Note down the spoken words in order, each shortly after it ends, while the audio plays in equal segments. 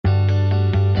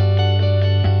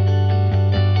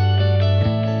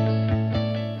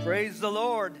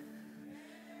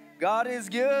God is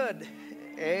good.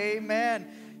 Amen.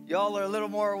 Y'all are a little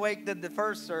more awake than the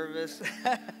first service.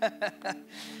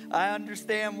 I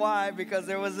understand why, because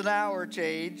there was an hour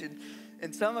change.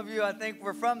 And some of you, I think,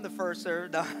 were from the first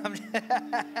service. No,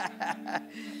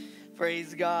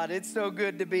 praise God. It's so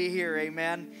good to be here.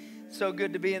 Amen. So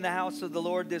good to be in the house of the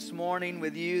Lord this morning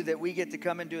with you, that we get to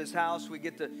come into his house. We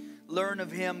get to learn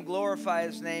of him, glorify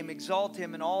his name, exalt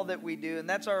him in all that we do. And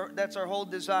that's our whole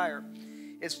desire.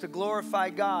 It's to glorify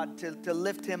God, to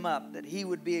lift him up, that he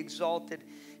would be exalted.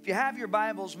 If you have your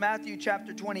Bibles, Matthew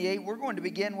chapter 28, we're going to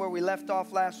begin where we left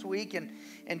off last week and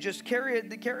just carry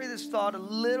this thought a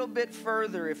little bit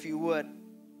further, if you would.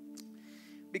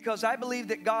 Because I believe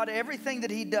that God, everything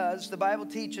that he does, the Bible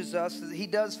teaches us that he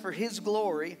does for his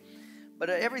glory,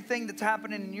 but everything that's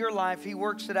happening in your life, he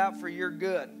works it out for your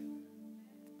good.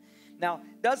 Now,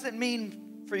 doesn't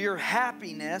mean for your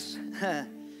happiness.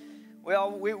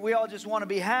 Well, we all just want to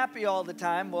be happy all the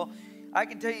time. Well, I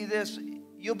can tell you this,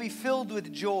 you'll be filled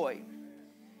with joy.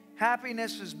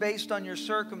 Happiness is based on your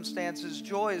circumstances.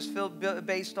 Joy is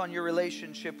based on your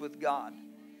relationship with God.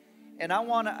 And I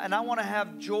want to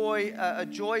have joy, a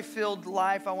joy-filled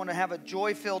life. I want to have a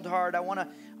joy-filled heart. I want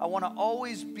to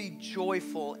always be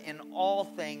joyful in all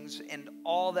things and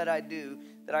all that I do,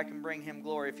 that I can bring him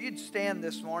glory. If you'd stand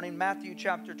this morning, Matthew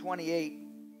chapter 28.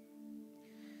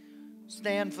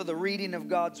 Stand for the reading of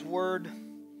God's word.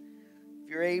 If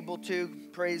you're able to,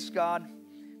 praise God.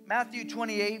 Matthew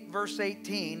 28, verse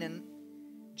 18. And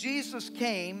Jesus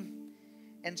came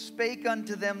and spake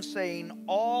unto them, saying,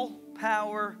 all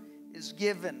power is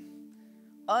given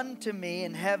unto me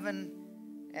in heaven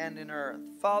and in earth.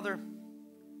 Father,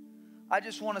 I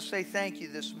just want to say thank you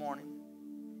this morning.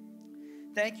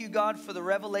 Thank you, God, for the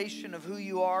revelation of who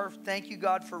you are. Thank you,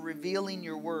 God, for revealing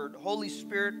your word. Holy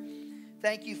Spirit,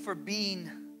 thank you for being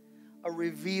a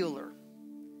revealer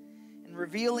and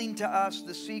revealing to us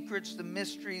the secrets, the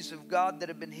mysteries of God that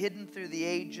have been hidden through the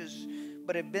ages,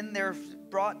 but have been there,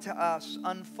 brought to us,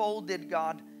 unfolded,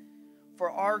 God,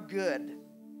 for our good,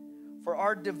 for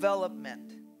our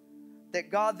development.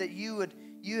 That God, that you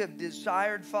have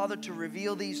desired, Father, to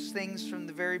reveal these things from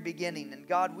the very beginning. And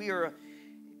God, we are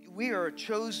a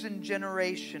chosen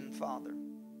generation, Father.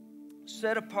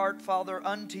 Set apart, Father,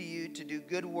 unto you to do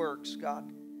good works,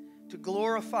 God. To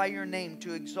glorify your name,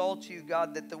 to exalt you,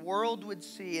 God, that the world would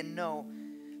see and know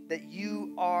that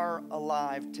you are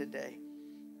alive today.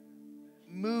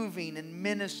 Moving and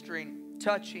ministering,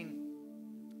 touching,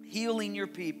 healing your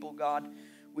people, God.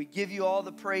 We give you all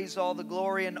the praise, all the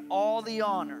glory, and all the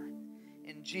honor.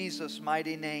 In Jesus'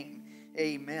 mighty name,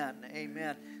 amen.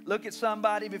 Amen. Look at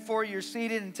somebody before you're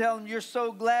seated and tell them you're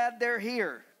so glad they're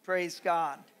here. Praise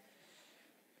God.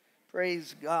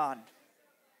 Praise God.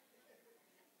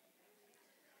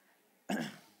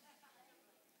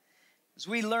 As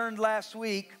we learned last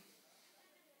week,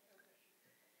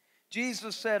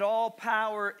 Jesus said all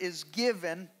power is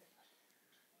given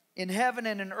in heaven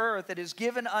and in earth. It is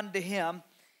given unto him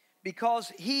because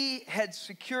he had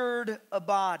secured a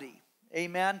body.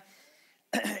 Amen.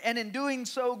 And in doing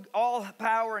so, all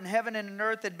power in heaven and in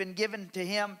earth had been given to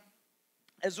him.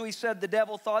 As we said, the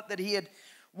devil thought that he had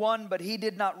won, but he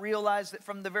did not realize that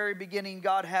from the very beginning,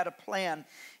 God had a plan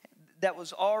that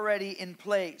was already in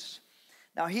place.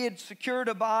 Now, he had secured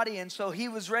a body, and so he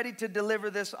was ready to deliver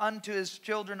this unto his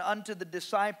children, unto the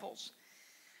disciples.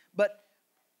 But,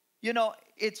 you know,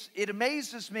 it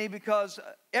amazes me because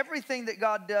everything that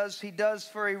God does, he does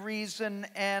for a reason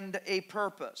and a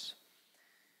purpose.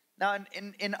 Now,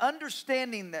 in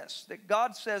understanding this, that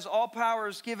God says, all power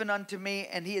is given unto me,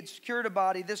 and he had secured a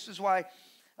body, this is why,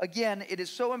 again, it is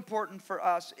so important for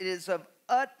us. It is of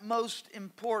utmost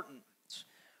importance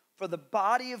for the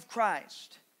body of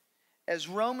Christ, as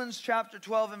Romans chapter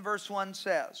 12 and verse 1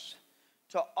 says,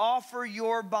 to offer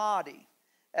your body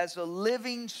as a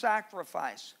living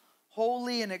sacrifice,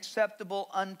 holy and acceptable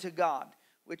unto God,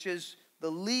 which is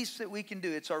the least that we can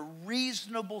do. It's a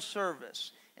reasonable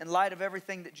service in light of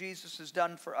everything that Jesus has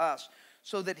done for us,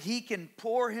 so that he can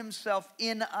pour himself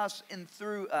in us and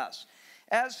through us.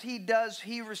 As he does,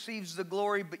 he receives the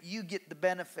glory, but you get the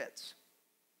benefits.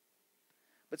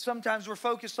 But sometimes we're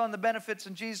focused on the benefits,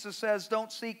 and Jesus says,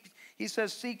 don't seek, he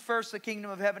says, seek first the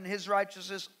kingdom of heaven, his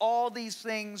righteousness. All these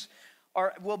things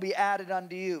will be added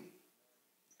unto you.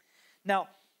 Now,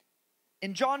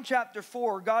 in John chapter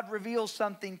 4, God reveals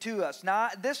something to us. Now,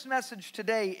 this message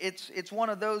today, it's one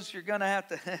of those you're going to have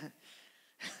to...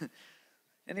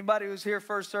 Anybody who's here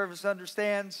first service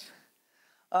understands.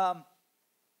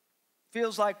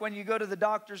 Feels like when you go to the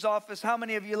doctor's office. How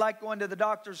many of you like going to the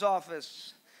doctor's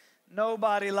office?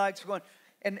 Nobody likes going.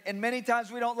 And many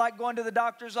times we don't like going to the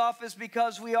doctor's office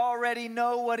because we already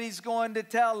know what he's going to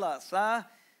tell us, huh?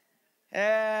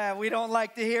 Yeah, we don't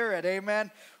like to hear it, amen?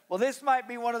 Well, this might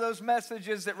be one of those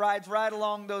messages that rides right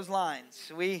along those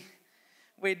lines. We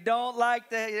don't like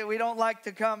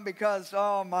to come because,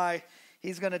 oh my,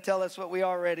 he's going to tell us what we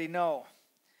already know.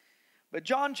 But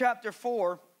John chapter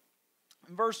 4,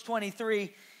 verse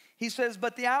 23, he says,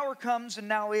 "But the hour comes and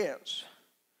now is,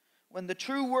 when the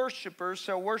true worshipers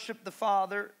shall worship the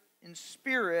Father in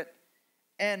spirit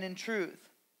and in truth.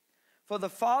 For the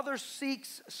Father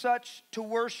seeks such to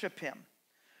worship him.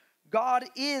 God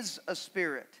is a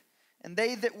spirit, and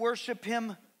they that worship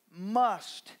him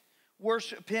must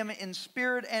worship him in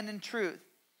spirit and in truth."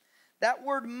 That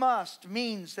word "must"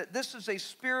 means that this is a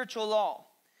spiritual law.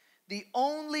 The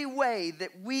only way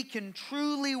that we can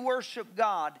truly worship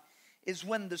God is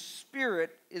when the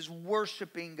Spirit is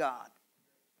worshiping God.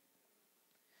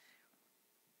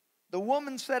 The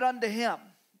woman said unto him,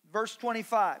 verse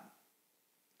 25,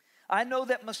 "I know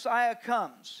that Messiah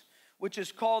comes, which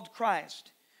is called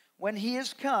Christ. When he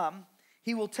is come,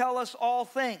 he will tell us all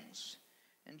things.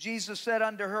 And Jesus said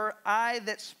unto her, I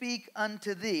that speak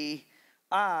unto thee,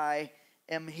 I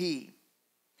am he."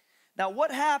 Now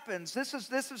what happens, this is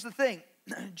the thing.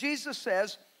 Jesus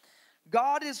says,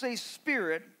 God is a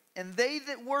spirit, and they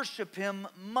that worship him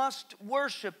must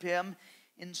worship him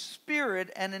in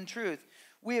spirit and in truth.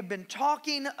 We have been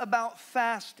talking about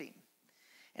fasting.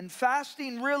 And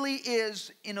fasting really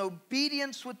is in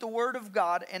obedience with the Word of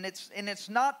God, and it's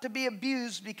not to be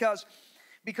abused because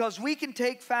we can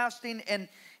take fasting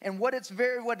and what it's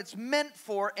meant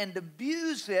for and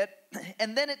abuse it,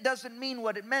 and then it doesn't mean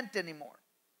what it meant anymore.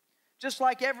 Just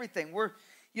like everything,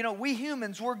 we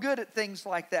humans, we're good at things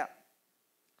like that.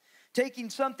 Taking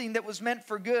something that was meant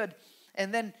for good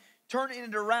and then turning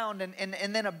it around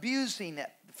and then abusing it.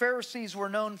 The Pharisees were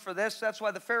known for this. That's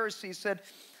why the Pharisees said,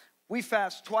 we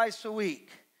fast twice a week.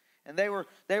 And they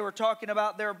were talking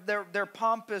about their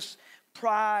pompous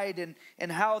pride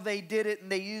and how they did it,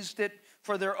 and they used it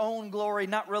for their own glory,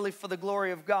 not really for the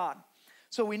glory of God.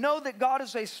 So we know that God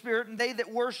is a spirit, and they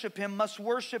that worship him must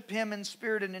worship him in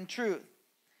spirit and in truth.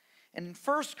 And in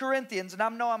 1 Corinthians, and I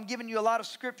know I'm giving you a lot of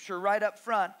scripture right up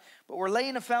front, but we're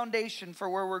laying a foundation for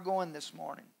where we're going this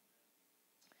morning.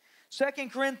 2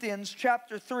 Corinthians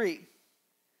chapter 3.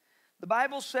 The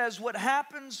Bible says what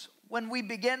happens when we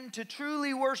begin to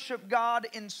truly worship God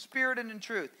in spirit and in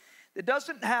truth. It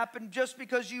doesn't happen just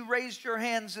because you raised your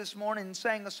hands this morning and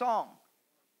sang a song.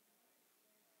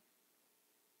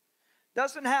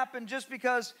 Doesn't happen just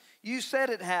because you said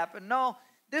it happened. No,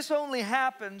 this only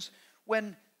happens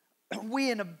when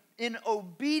we, in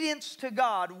obedience to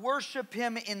God, worship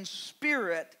him in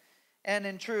spirit and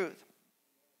in truth.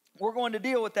 We're going to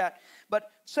deal with that. But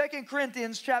 2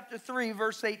 Corinthians chapter 3,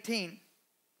 verse 18.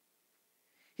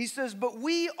 He says, "But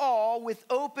we all with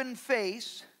open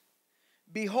face,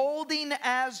 beholding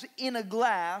as in a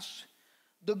glass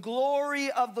the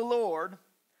glory of the Lord,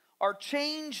 are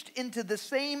changed into the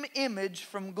same image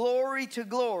from glory to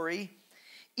glory,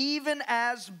 even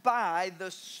as by the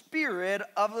Spirit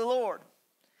of the Lord."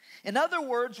 In other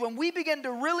words, when we begin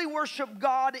to really worship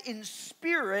God in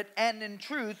spirit and in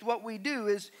truth, what we do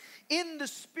is, in the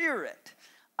Spirit,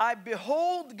 I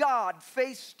behold God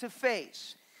face to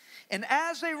face. And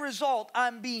as a result,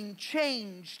 I'm being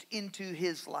changed into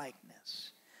his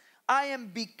likeness. I am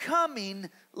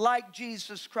becoming like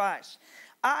Jesus Christ.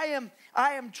 I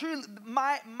am truly,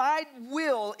 my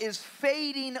will is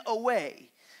fading away.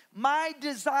 My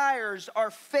desires are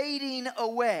fading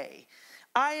away.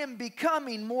 I am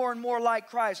becoming more and more like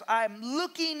Christ. I am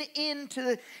looking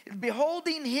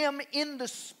beholding him in the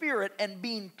spirit and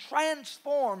being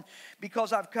transformed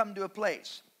because I've come to a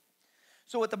place.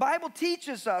 So what the Bible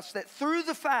teaches us, that through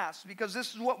the fast, because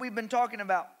this is what we've been talking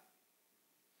about,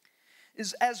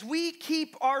 is as we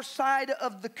keep our side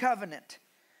of the covenant,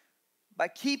 by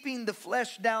keeping the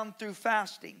flesh down through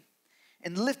fasting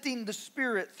and lifting the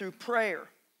spirit through prayer,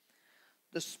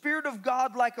 the Spirit of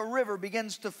God, like a river,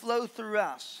 begins to flow through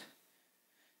us.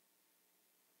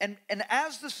 And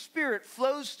as the Spirit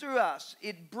flows through us,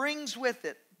 it brings with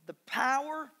it the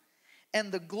power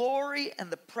and the glory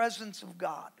and the presence of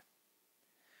God.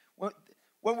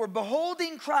 When we're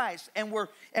beholding Christ and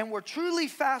we're truly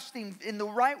fasting in the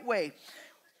right way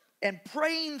and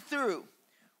praying through,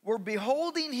 we're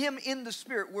beholding him in the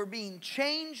Spirit. We're being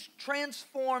changed,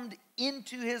 transformed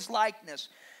into his likeness.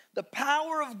 The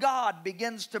power of God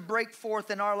begins to break forth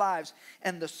in our lives,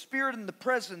 and the Spirit and the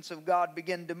presence of God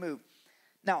begin to move.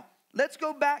 Now, let's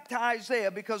go back to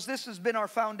Isaiah, because this has been our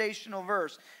foundational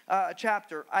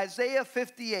chapter. Isaiah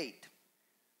 58.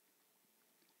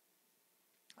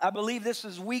 I believe this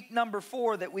is week number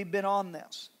 4 that we've been on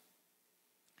this.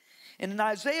 And in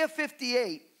Isaiah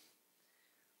 58,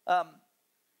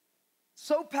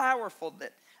 so powerful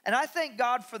that, and I thank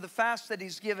God for the fast that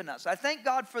He's given us. I thank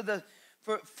God for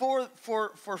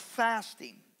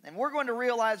fasting. And we're going to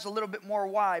realize a little bit more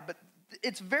why, but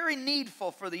it's very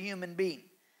needful for the human being.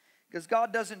 Because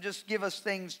God doesn't just give us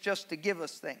things just to give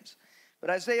us things. But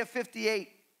Isaiah 58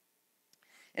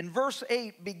 and verse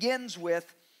 8 begins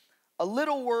with a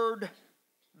little word,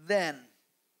 then.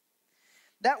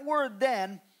 That word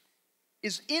then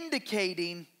is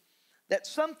indicating that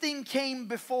something came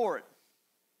before it.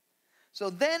 So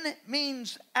then it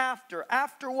means after.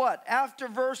 After what? After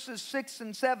verses 6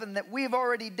 and 7 that we've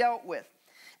already dealt with.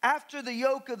 After the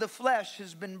yoke of the flesh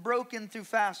has been broken through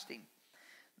fasting.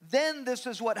 Then this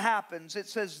is what happens. It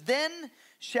says, then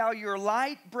shall your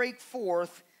light break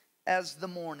forth as the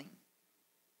morning.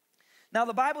 Now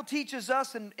the Bible teaches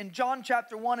us in John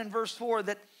chapter 1 and verse 4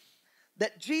 that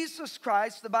Jesus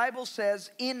Christ, the Bible says,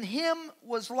 in Him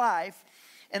was life,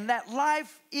 and that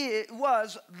life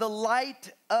was the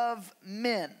light of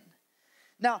men.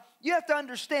 Now, you have to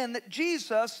understand that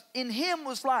Jesus, in Him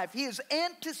was life. He is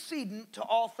antecedent to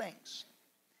all things.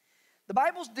 The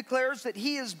Bible declares that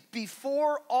He is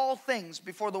before all things,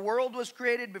 before the world was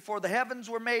created, before the heavens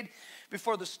were made,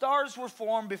 before the stars were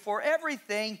formed, before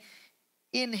everything,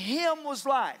 in Him was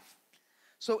life.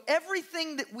 So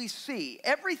everything that we see,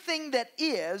 everything that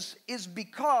is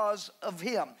because of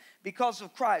Him, because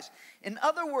of Christ. In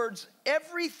other words,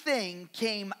 everything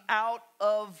came out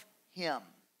of Him.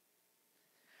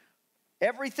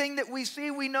 Everything that we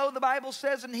see, we know the Bible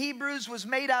says in Hebrews, was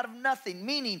made out of nothing,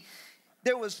 meaning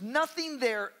there was nothing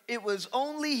there, it was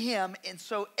only Him, and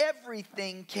so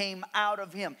everything came out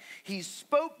of Him. He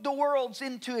spoke the worlds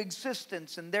into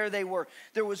existence, and there they were.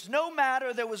 There was no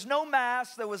matter, there was no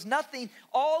mass, there was nothing.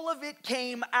 All of it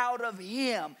came out of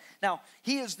Him. Now,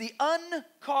 He is the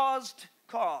uncaused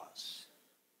cause.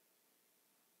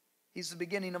 He's the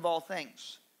beginning of all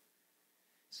things.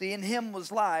 See, in Him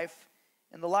was life,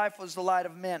 and the life was the light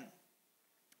of men.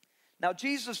 Now,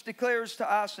 Jesus declares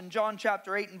to us in John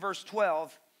chapter 8 and verse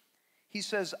 12, He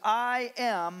says, I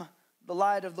am the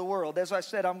light of the world. As I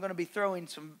said, I'm going to be throwing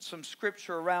some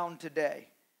scripture around today.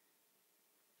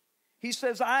 He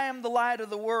says, I am the light of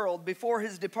the world. Before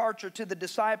His departure to the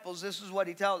disciples, this is what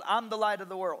He tells, I'm the light of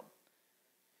the world.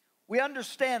 We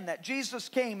understand that Jesus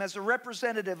came as a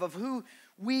representative of who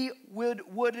we would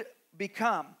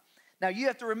become. Now, you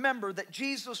have to remember that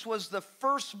Jesus was the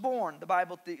firstborn, the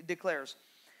Bible declares.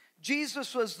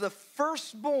 Jesus was the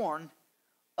firstborn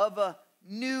of a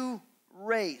new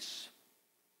race.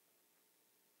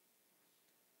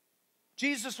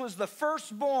 Jesus was the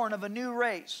firstborn of a new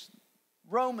race.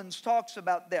 Romans talks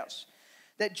about this.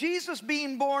 That Jesus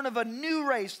being born of a new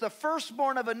race, the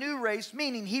firstborn of a new race,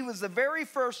 meaning He was the very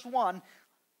first one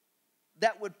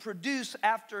that would produce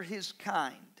after His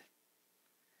kind.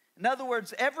 In other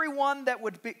words, everyone that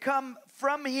would come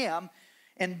from Him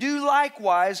and do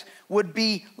likewise would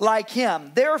be like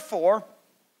Him. Therefore,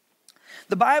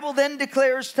 the Bible then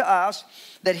declares to us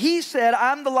that He said,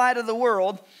 I'm the light of the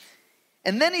world.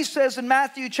 And then He says in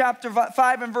Matthew chapter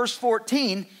 5 and verse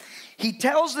 14, He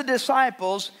tells the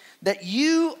disciples that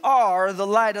you are the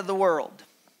light of the world.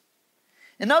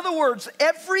 In other words,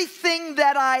 everything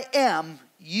that I am,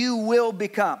 you will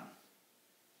become.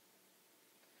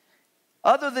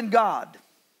 Other than God,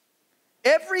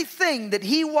 everything that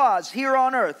He was here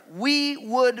on earth, we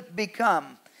would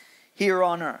become here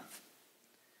on earth.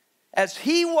 As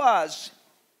He was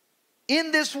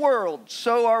in this world,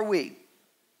 so are we.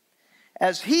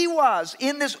 As He was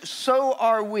in this, so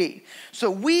are we.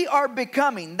 So we are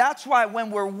becoming. That's why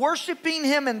when we're worshiping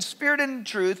Him in spirit and in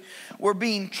truth, we're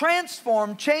being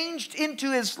transformed, changed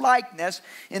into His likeness.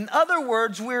 In other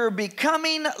words, we're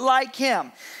becoming like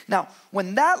Him. Now,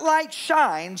 when that light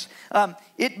shines,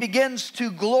 it begins to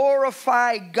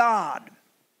glorify God.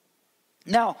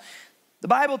 Now, the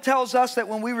Bible tells us that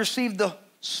when we receive the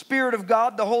Spirit of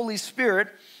God, the Holy Spirit,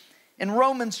 in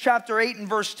Romans chapter 8 and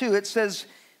verse 2, it says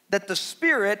that the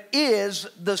Spirit is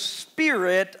the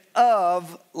Spirit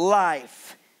of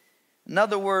life. In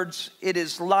other words, it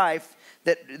is life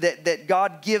that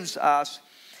God gives us,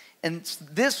 and it's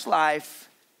this life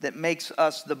that makes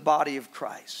us the body of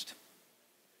Christ.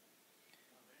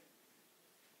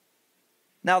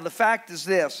 Now, the fact is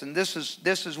this, and this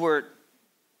is where it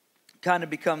kind of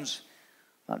becomes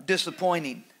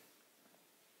disappointing,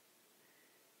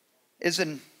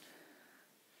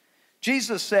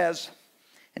 Jesus says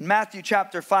in Matthew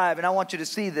chapter 5, and I want you to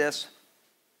see this.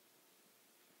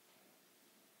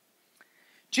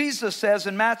 Jesus says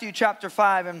in Matthew chapter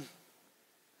 5, and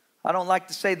I don't like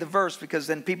to say the verse because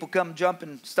then people come jump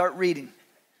and start reading.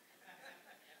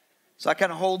 So I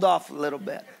kind of hold off a little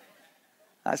bit.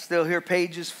 I still hear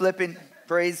pages flipping.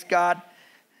 Praise God.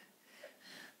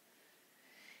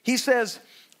 He says,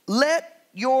 let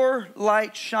your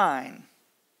light shine.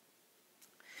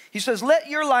 He says, let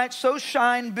your light so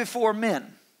shine before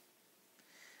men.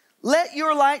 Let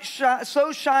your light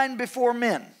so shine before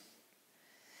men.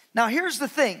 Now here's the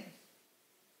thing.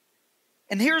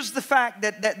 And here's the fact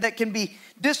that can be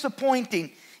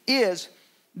disappointing, is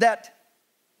that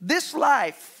this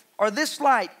life or this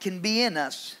light can be in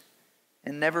us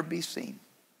and never be seen.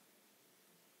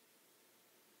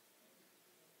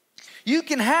 You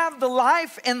can have the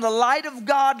life and the light of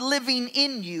God living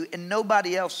in you and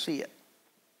nobody else see it.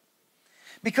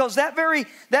 Because that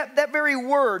very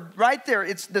word right there,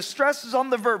 it's the stress is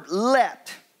on the verb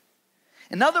let.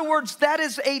 In other words, that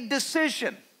is a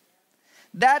decision.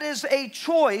 That is a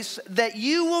choice that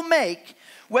you will make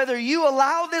whether you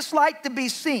allow this light to be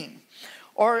seen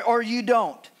or you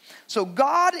don't. So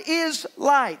God is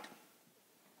light.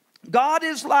 God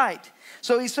is light.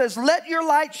 So he says, let your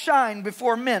light shine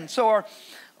before men. So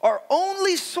our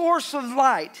only source of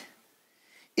light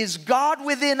is God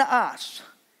within us.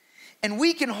 And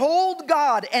we can hold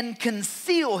God and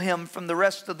conceal him from the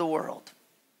rest of the world.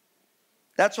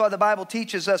 That's why the Bible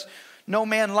teaches us no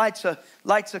man lights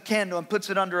a candle and puts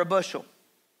it under a bushel.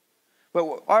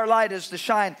 But our light is to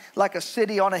shine like a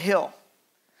city on a hill,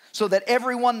 so that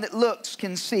everyone that looks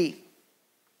can see.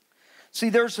 See,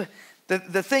 the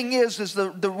thing is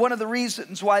one of the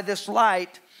reasons why this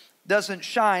light doesn't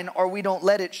shine, or we don't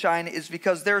let it shine, is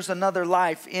because there's another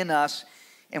life in us.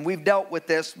 And we've dealt with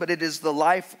this, but it is the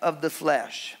life of the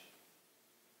flesh.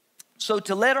 So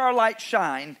to let our light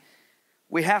shine,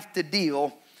 we have to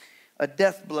deal a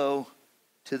death blow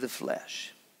to the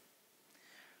flesh.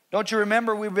 Don't you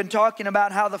remember we've been talking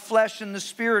about how the flesh and the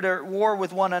spirit are at war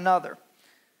with one another?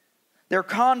 They're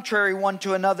contrary one to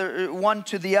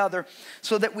the other,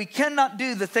 so that we cannot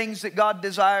do the things that God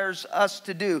desires us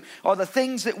to do, or the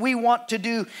things that we want to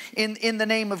do in the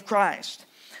name of Christ.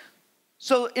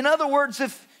 So in other words,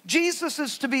 if Jesus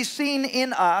is to be seen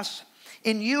in us,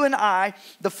 in you and I,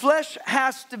 the flesh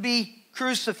has to be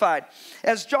crucified.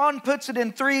 As John puts it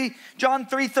in John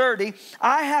 3:30,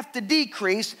 I have to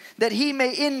decrease that he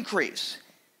may increase.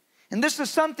 And this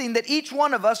is something that each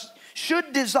one of us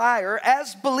should desire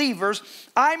as believers.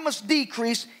 I must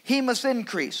decrease, he must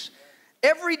increase.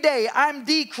 Every day I'm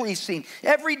decreasing.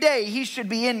 Every day he should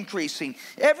be increasing.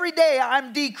 Every day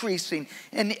I'm decreasing.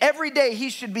 And every day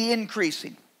he should be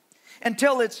increasing.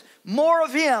 Until it's more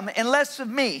of him and less of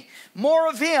me. More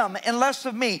of him and less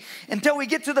of me. Until we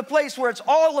get to the place where it's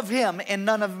all of him and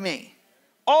none of me.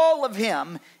 All of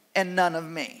him and none of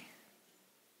me.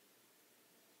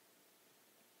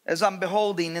 As I'm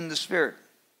beholding in the Spirit.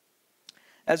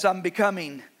 As I'm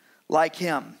becoming like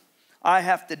him. I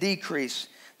have to decrease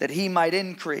that he might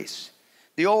increase.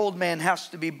 The old man has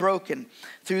to be broken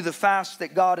through the fast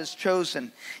that God has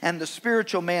chosen. And the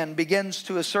spiritual man begins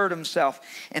to assert himself.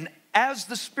 And as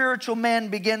the spiritual man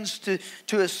begins to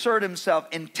assert himself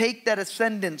and take that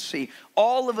ascendancy,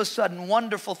 all of a sudden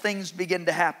wonderful things begin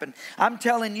to happen. I'm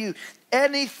telling you,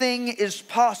 anything is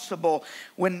possible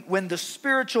when the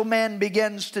spiritual man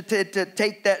begins to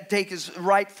take his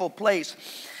rightful place.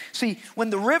 See, when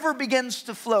the river begins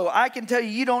to flow, I can tell you,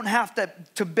 you don't have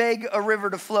to beg a river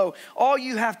to flow. All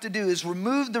you have to do is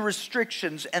remove the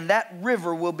restrictions and that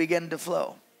river will begin to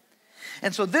flow.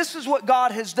 And so this is what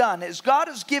God has done, is God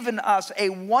has given us a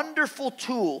wonderful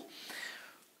tool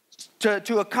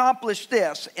to accomplish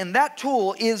this. And that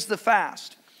tool is the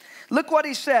fast. Look what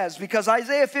he says, because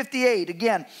Isaiah 58,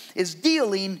 again, is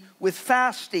dealing with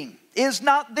fasting. Is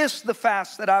not this the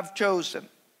fast that I've chosen?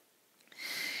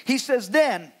 He says,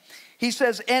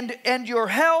 and your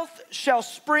health shall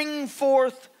spring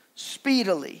forth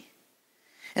speedily.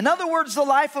 In other words, the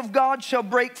life of God shall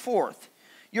break forth.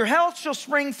 Your health shall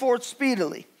spring forth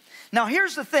speedily. Now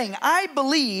here's the thing. I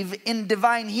believe in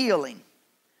divine healing.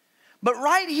 But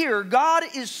right here, God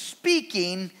is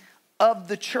speaking of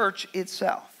the church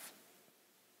itself.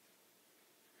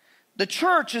 The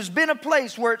church has been a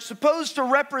place where it's supposed to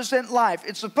represent life.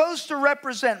 It's supposed to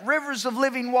represent rivers of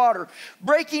living water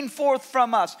breaking forth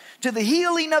from us to the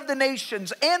healing of the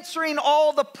nations, answering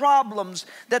all the problems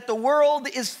that the world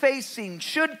is facing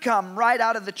should come right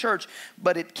out of the church,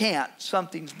 but it can't.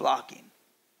 Something's blocking.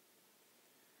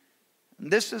 And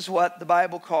this is what the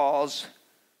Bible calls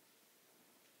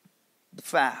the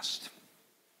fast.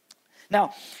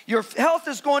 Now, your health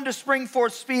is going to spring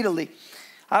forth speedily.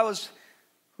 I was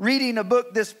reading a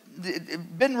book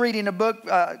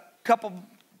a couple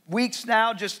weeks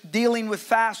now just dealing with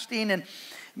fasting and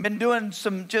been doing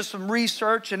some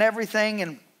research and everything.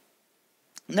 And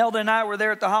Nelda and I were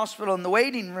there at the hospital in the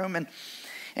waiting room, and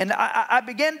I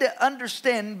began to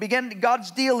understand,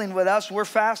 God's dealing with us. We're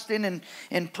fasting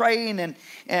and praying,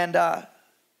 and I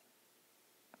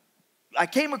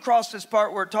came across this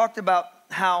part where it talked about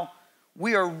how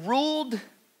we are ruled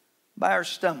by our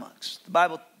stomachs.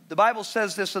 The Bible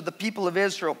says this of the people of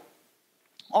Israel,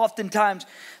 oftentimes,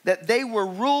 that they were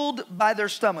ruled by their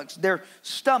stomachs. Their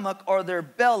stomach or their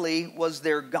belly was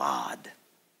their God.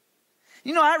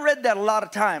 You know, I read that a lot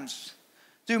of times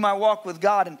through my walk with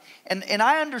God, and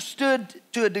I understood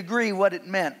to a degree what it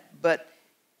meant. But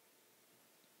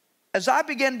as I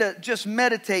began to just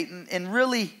meditate and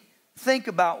really think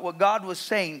about what God was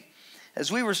saying,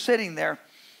 as we were sitting there,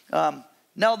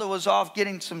 Nelda was off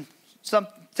getting some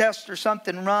test or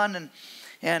something run,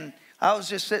 and I was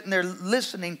just sitting there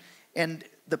listening, and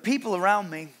the people around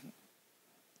me,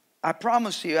 I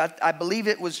promise you, I believe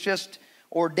it was just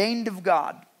ordained of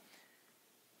God.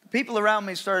 The people around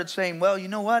me started saying, well, you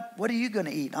know what? What are you going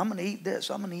to eat? I'm going to eat this.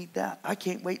 I'm going to eat that. I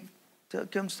can't wait till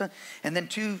it comes time. And then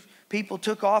two people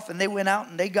took off and they went out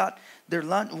and they got their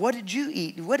lunch. What did you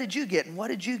eat? What did you get? And what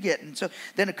did you get? And so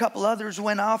then a couple others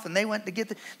went off and they went to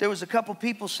get there was a couple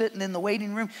people sitting in the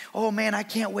waiting room. Oh man, I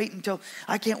can't wait till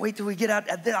we get out.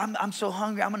 I'm so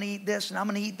hungry. I'm going to eat this and I'm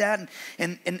going to eat that.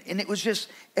 And it was just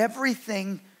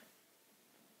everything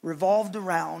revolved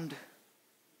around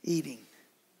eating.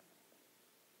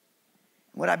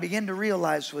 What I began to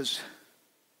realize was,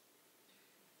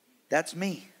 that's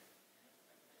me.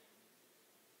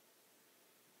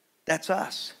 That's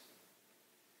us.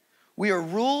 We are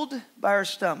ruled by our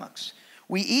stomachs.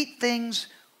 We eat things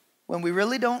when we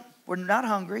really don't. We're not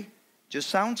hungry. Just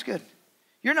sounds good.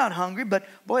 You're not hungry, but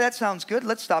boy, that sounds good.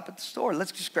 Let's stop at the store.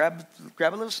 Let's just grab a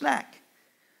little snack.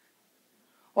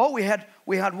 Oh, we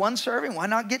had one serving. Why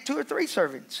not get 2 or 3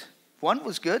 servings? One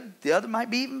was good. The other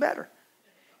might be even better.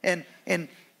 And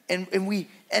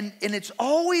it's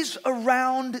always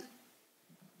around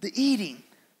the eating.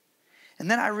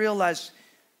 And then I realized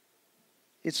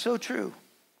it's so true.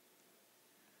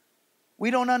 We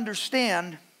don't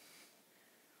understand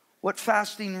what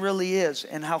fasting really is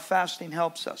and how fasting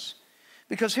helps us.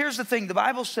 Because here's the thing, the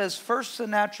Bible says first the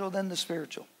natural, then the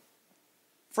spiritual.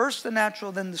 First the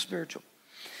natural, then the spiritual.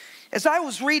 As I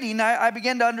was reading, I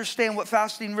began to understand what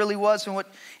fasting really was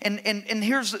and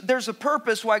there's a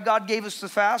purpose why God gave us the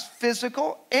fast,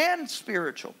 physical and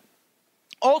spiritual.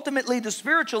 Ultimately, the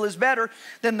spiritual is better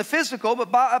than the physical,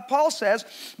 but Paul says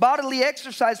bodily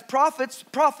exercise profits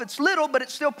little, but it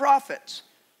still profits.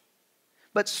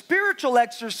 But spiritual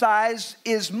exercise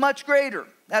is much greater.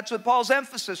 That's what Paul's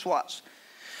emphasis was.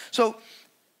 So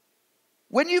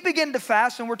when you begin to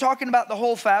fast, and we're talking about the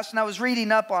whole fast, and I was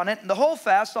reading up on it, and the whole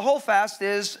fast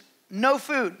is no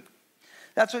food.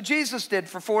 That's what Jesus did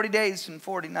for 40 days and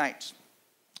 40 nights.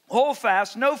 Whole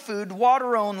fast, no food,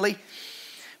 water only.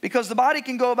 Because the body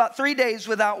can go about 3 days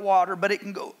without water, but it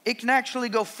can actually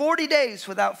go 40 days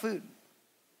without food.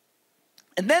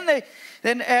 And then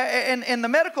the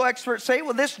medical experts say,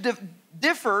 well, this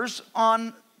differs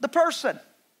on the person.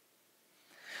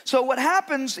 So what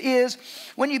happens is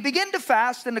when you begin to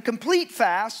fast, and a complete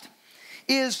fast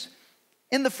is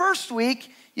in the first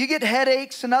week, you get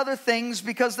headaches and other things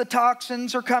because the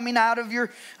toxins are coming out of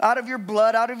your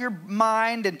blood, out of your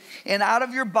mind, and out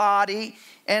of your body.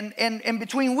 And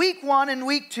between week 1 and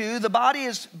week 2, the body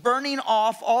is burning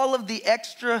off all of the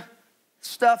extra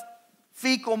stuff,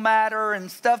 fecal matter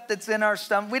and stuff that's in our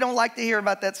stomach. We don't like to hear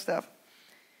about that stuff.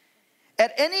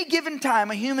 At any given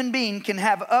time, a human being can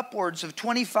have upwards of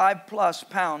 25 plus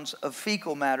pounds of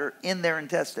fecal matter in their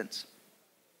intestines.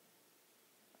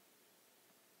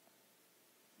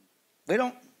 We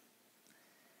don't.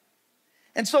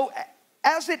 And so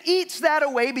as it eats that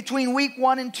away between week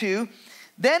 1 and 2,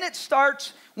 then it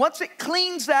starts, once it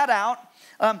cleans that out,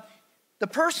 the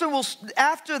person will,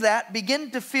 after that,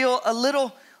 begin to feel a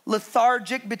little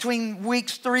lethargic between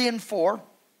weeks 3 and 4.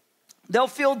 They'll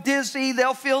feel dizzy,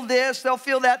 they'll feel this, they'll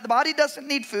feel that. The body doesn't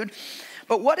need food.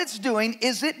 But what it's doing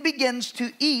is it begins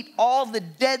to eat all the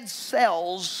dead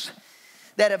cells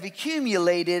that have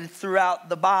accumulated throughout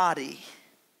the body.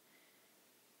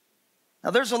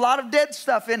 Now, there's a lot of dead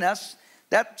stuff in us.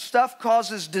 That stuff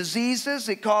causes diseases,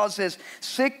 it causes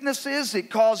sicknesses, it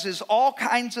causes all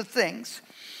kinds of things.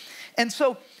 And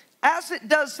so, as it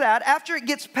does that, after it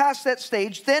gets past that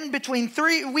stage, then between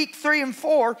week 3 and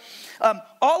 4,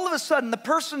 all of a sudden the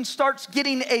person starts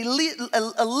getting a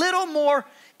little more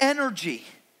energy.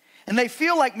 And they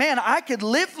feel like, man, I could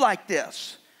live like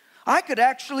this. I could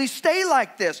actually stay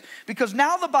like this, because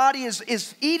now the body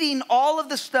is eating all of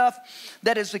the stuff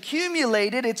that is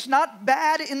accumulated. It's not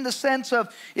bad in the sense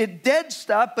of it dead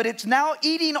stuff, but it's now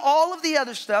eating all of the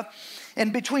other stuff.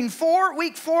 And between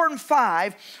week 4 and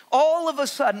 5, all of a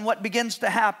sudden what begins to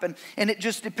happen, and it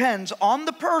just depends on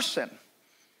the person,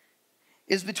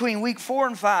 is between week 4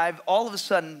 and 5, all of a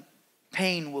sudden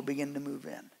pain will begin to move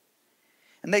in.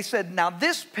 And they said, now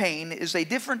this pain is a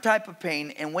different type of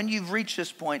pain, and when you've reached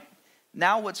this point,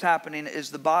 now what's happening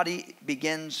is the body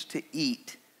begins to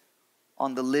eat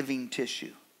on the living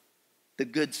tissue, the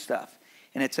good stuff.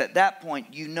 And it's at that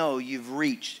point you know you've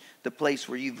reached the place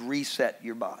where you've reset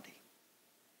your body.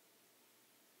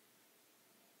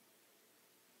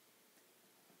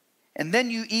 And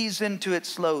then you ease into it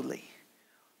slowly.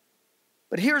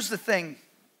 But here's the thing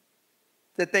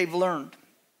that they've learned.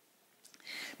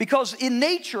 Because in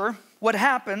nature, what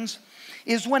happens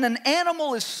is when an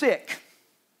animal is sick,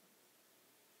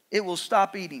 it will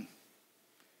stop eating.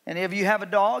 Any of you have a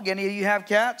dog? Any of you have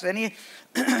cats?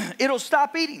 It'll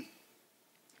stop eating.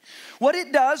 What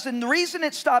it does, and the reason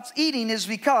it stops eating, is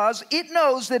because it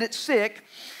knows that it's sick,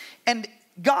 and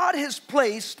God has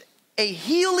placed a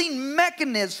healing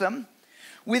mechanism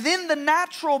within the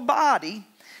natural body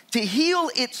to heal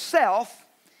itself.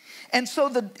 And so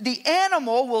the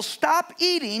animal will stop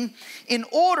eating in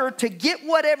order to get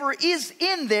whatever is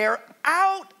in there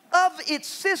out of its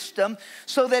system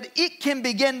so that it can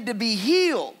begin to be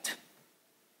healed.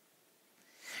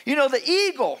 You know, the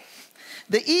eagle,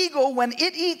 when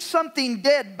it eats something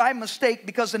dead by mistake,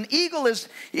 because an eagle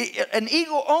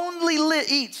only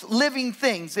eats living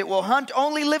things. It will hunt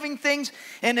only living things,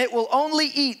 and it will only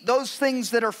eat those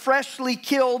things that are freshly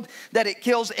killed, that it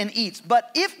kills and eats.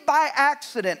 But if by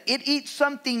accident it eats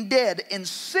something dead and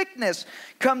sickness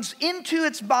comes into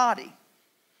its body,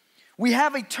 we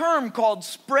have a term called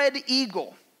spread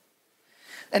eagle.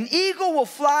 An eagle will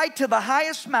fly to the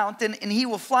highest mountain, and he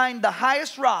will find the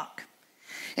highest rock.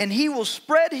 And he will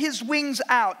spread his wings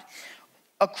out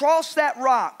across that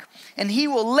rock, and he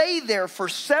will lay there for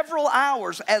several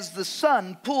hours as the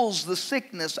sun pulls the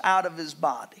sickness out of his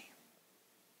body.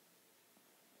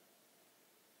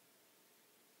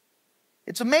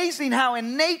 It's amazing how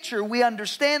in nature we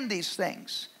understand these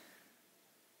things.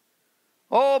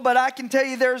 Oh, but I can tell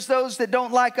you there's those that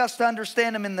don't like us to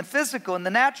understand them in the physical, in the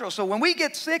natural. So when we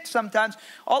get sick sometimes,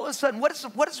 all of a sudden, what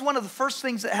is one of the first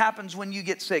things that happens when you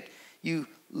get sick? You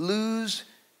lose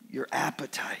your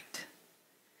appetite.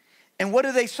 And what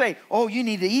do they say? Oh, you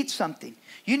need to eat something.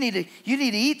 You need to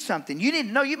eat something.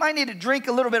 You might need to drink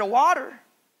a little bit of water.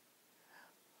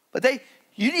 But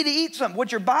you need to eat something.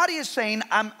 What your body is saying,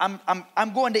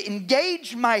 I'm going to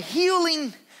engage my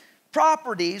healing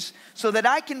properties so that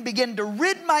I can begin to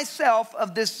rid myself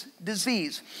of this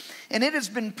disease. And it has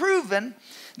been proven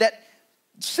that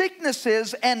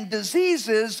sicknesses and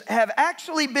diseases have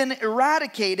actually been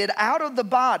eradicated out of the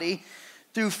body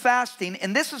through fasting.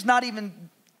 And this is not even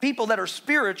people that are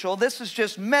spiritual. This is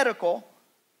just medical.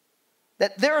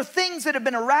 That there are things that have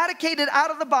been eradicated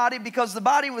out of the body because the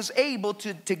body was able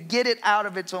to get it out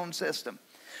of its own system.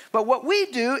 But what we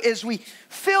do is we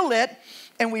fill it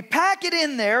and we pack it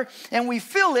in there and we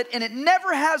fill it, and it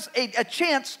never has a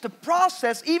chance to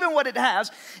process even what it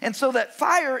has. And so that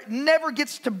fire never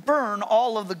gets to burn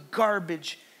all of the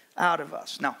garbage out of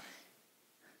us. Now,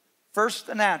 first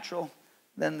the natural,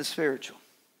 then the spiritual.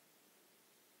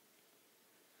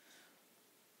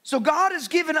 So God has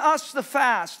given us the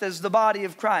fast as the body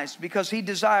of Christ because he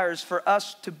desires for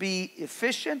us to be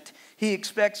efficient. He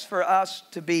expects for us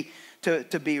to be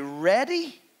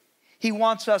ready. He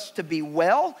wants us to be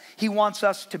well. He wants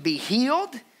us to be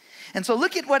healed. And so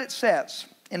look at what it says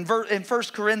in 1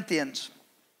 Corinthians.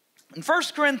 In 1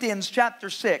 Corinthians chapter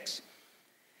 6.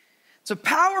 It's a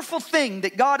powerful thing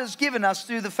that God has given us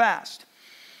through the fast.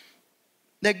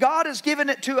 That God has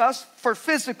given it to us for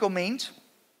physical means.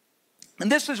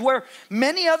 And this is where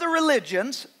many other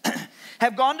religions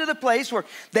have gone to the place where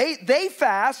they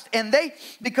fast, and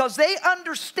because they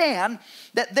understand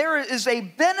that there is a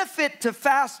benefit to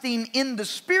fasting in the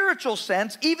spiritual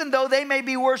sense, even though they may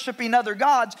be worshiping other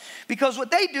gods, because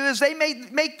what they do is they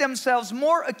make themselves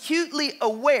more acutely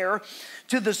aware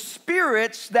to the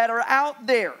spirits that are out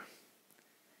there.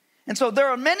 And so there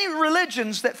are many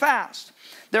religions that fast.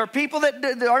 There are people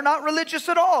that are not religious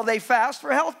at all. They fast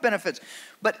for health benefits.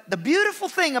 But the beautiful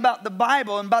thing about the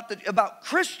Bible and about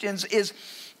Christians is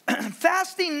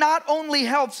fasting not only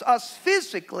helps us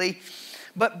physically,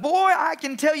 but boy, I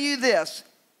can tell you this,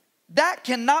 that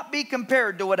cannot be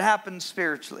compared to what happens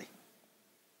spiritually.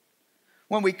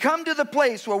 When we come to the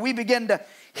place where we begin to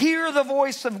hear the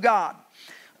voice of God,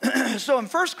 So in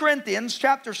 1 Corinthians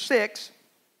chapter 6,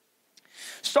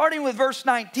 starting with verse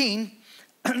 19,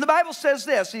 the Bible says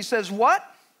this. He says, what?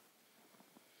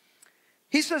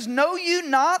 He says, know you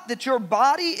not that your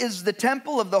body is the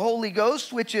temple of the Holy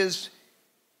Ghost, which is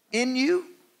in you,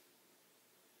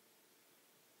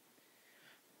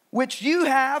 which you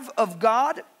have of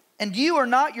God, and you are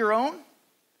not your own?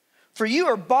 For you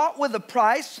are bought with a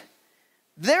price.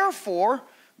 Therefore,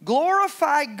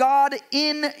 glorify God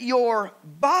in your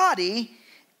body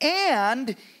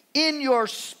and in your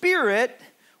spirit,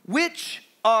 which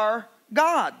are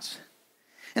God's.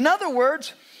 In other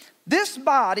words, this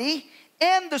body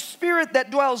and the spirit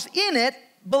that dwells in it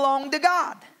belong to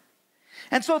God.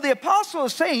 And so the apostle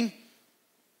is saying,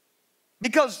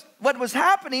 because what was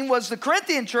happening was the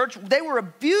Corinthian church, they were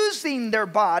abusing their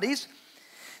bodies,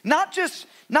 not just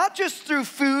through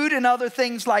food and other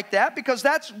things like that, because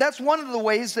that's one of the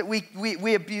ways that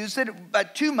we abuse it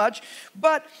too much,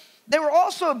 but they were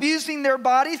also abusing their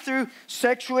body through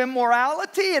sexual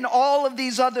immorality and all of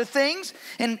these other things.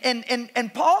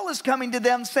 And Paul is coming to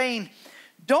them saying,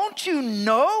 don't you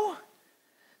know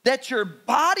that your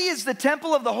body is the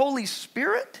temple of the Holy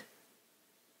Spirit?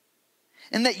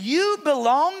 And that you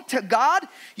belong to God?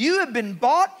 You have been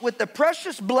bought with the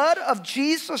precious blood of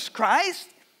Jesus Christ.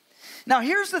 Now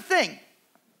here's the thing.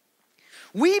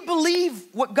 We believe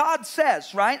what God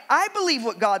says, right? I believe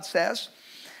what God says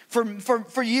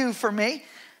for you, for me.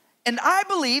 And I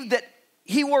believe that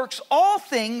He works all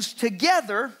things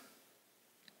together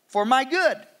for my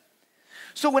good.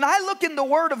 So when I look in the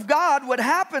Word of God, what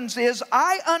happens is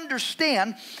I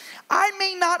understand I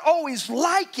may not always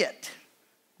like it,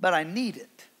 but I need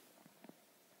it.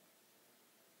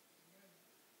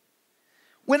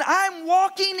 When I'm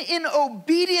walking in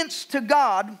obedience to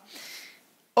God,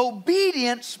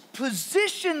 obedience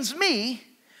positions me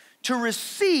to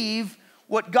receive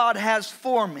what God has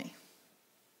for me.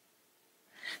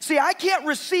 See, I can't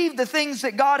receive the things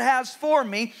that God has for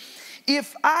me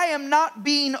if I am not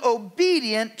being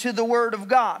obedient to the Word of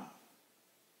God.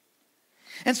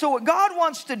 And so what God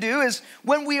wants to do is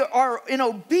when we are in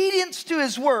obedience to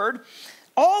His Word,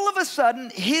 all of a sudden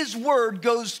His Word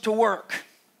goes to work.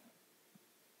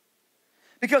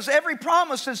 Because every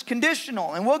promise is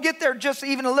conditional, and we'll get there just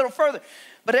even a little further.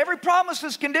 But every promise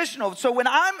is conditional. So when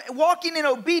I'm walking in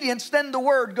obedience, then the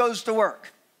Word goes to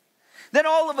work. Then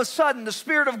all of a sudden the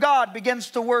Spirit of God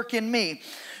begins to work in me.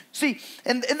 See,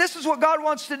 and this is what God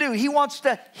wants to do. He wants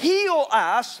to heal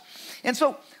us. And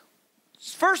so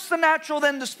first the natural,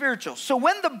 then the spiritual. So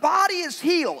when the body is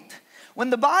healed, when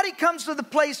the body comes to the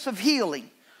place of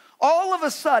healing, all of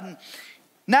a sudden,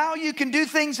 now you can do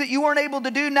things that you weren't able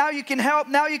to do. Now you can help.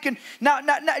 Now you can. Now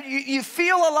you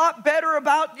feel a lot better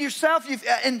about yourself.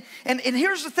 And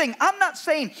here's the thing. I'm not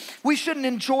saying we shouldn't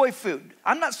enjoy food.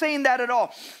 I'm not saying that at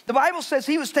all. The Bible says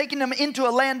He was taking them into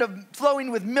a land of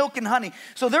flowing with milk and honey.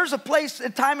 So there's a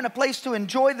time and a place to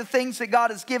enjoy the things that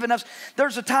God has given us.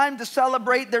 There's a time to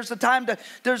celebrate. There's a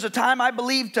time I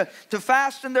believe to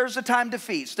fast, and there's a time to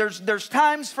feast. There's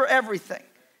times for everything.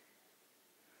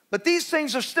 But these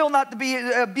things are still not to be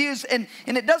abused. And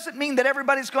it doesn't mean that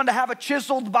everybody's going to have a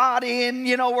chiseled body and,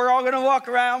 we're all going to walk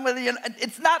around with it.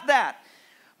 It's not that.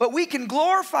 But we can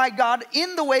glorify God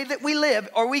in the way that we live,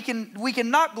 or we can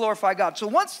not glorify God. So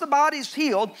once the body's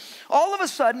healed, all of a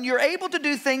sudden you're able to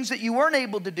do things that you weren't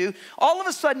able to do. All of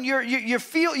a sudden you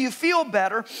feel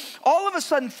better. All of a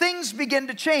sudden things begin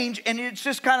to change, and it's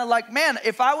just kind of like, man,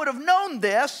 if I would have known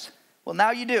this, well,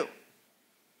 now you do.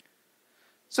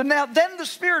 So now then the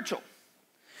spiritual.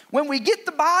 When we get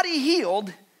the body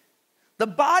healed, the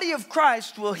body of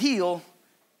Christ will heal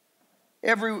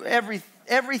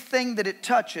everything that it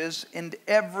touches and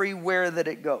everywhere that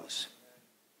it goes.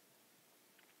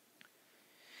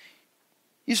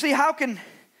 You see, how can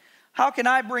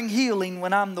I bring healing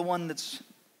when I'm the one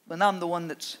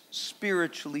that's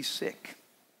spiritually sick?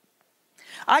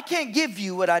 I can't give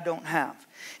you what I don't have.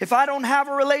 If I don't have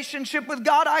a relationship with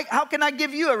God, how can I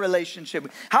give you a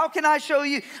relationship? How can I show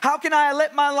you? How can I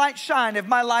let my light shine if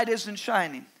my light isn't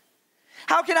shining?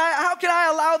 How can I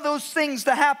allow those things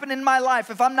to happen in my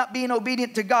life if I'm not being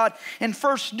obedient to God and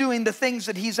first doing the things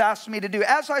that He's asked me to do?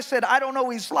 As I said, I don't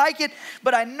always like it,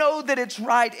 but I know that it's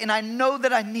right, and I know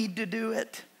that I need to do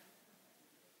it.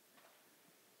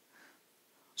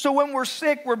 So when we're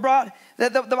sick,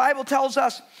 the Bible tells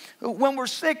us when we're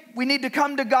sick, we need to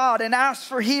come to God and ask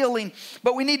for healing,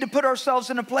 but we need to put ourselves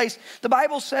in a place. The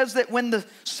Bible says that when the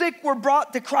sick were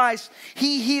brought to Christ,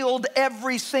 He healed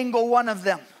every single one of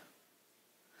them.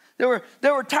 There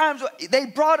were times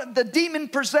the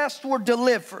demon-possessed were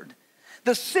delivered.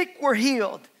 The sick were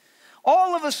healed.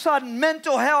 All of a sudden,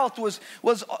 mental health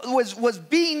was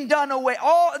being done away.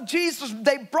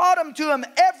 They brought them to him.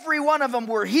 Every one of them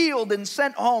were healed and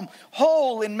sent home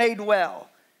whole and made well.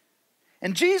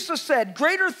 And Jesus said,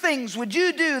 greater things would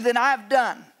you do than I've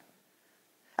done.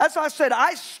 As I said,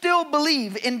 I still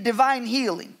believe in divine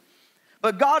healing.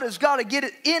 But God has got to get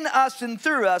it in us and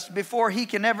through us before he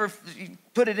can ever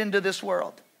put it into this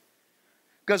world.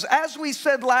 Because as we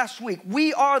said last week,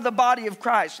 we are the body of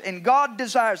Christ. And God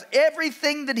desires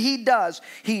everything that he does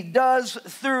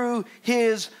through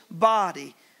his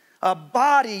body. A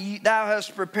body thou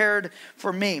hast prepared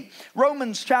for me.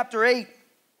 Romans chapter 8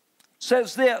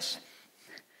 says this.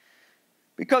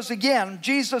 Because again,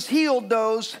 Jesus healed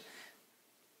those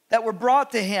that were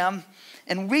brought to him.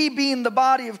 And we being the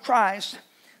body of Christ,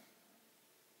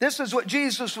 this is what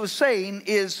Jesus was saying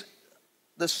is,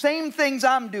 the same things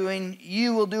I'm doing,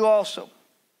 you will do also.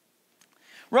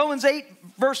 Romans 8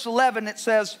 verse 11, it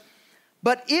says,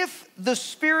 but if the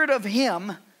spirit of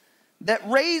him that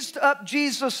raised up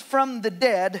Jesus from the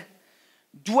dead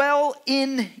dwell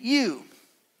in you,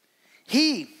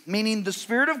 he, meaning the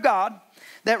Spirit of God,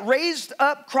 that raised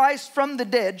up Christ from the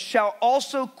dead shall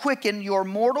also quicken your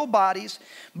mortal bodies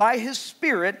by his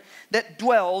Spirit that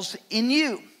dwells in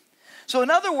you. So in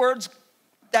other words,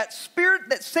 that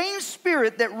same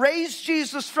Spirit that raised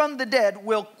Jesus from the dead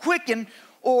will quicken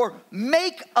or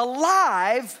make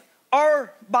alive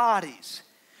our bodies.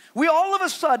 We all of a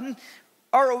sudden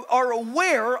are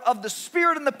aware of the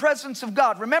Spirit and the presence of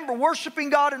God. Remember, worshiping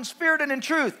God in spirit and in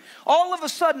truth. All of a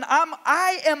sudden,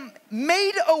 I am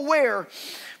made aware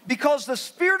because the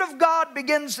Spirit of God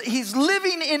he's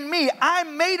living in me.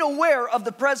 I'm made aware of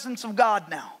the presence of God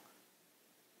now.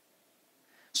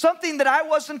 Something that I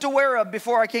wasn't aware of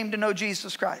before I came to know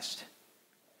Jesus Christ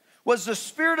was the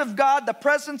Spirit of God, the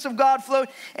presence of God flowed.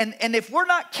 And if we're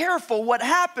not careful, what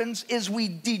happens is we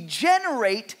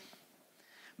degenerate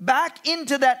back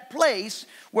into that place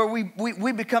where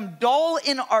we become dull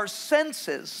in our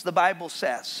senses, the Bible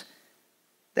says,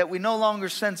 that we no longer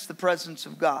sense the presence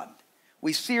of God.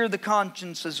 We sear the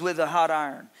consciences with a hot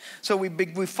iron. So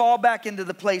we fall back into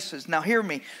the places. Now hear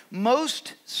me.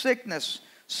 Most sickness,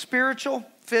 spiritual,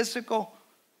 physical,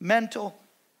 mental,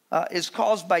 is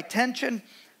caused by tension,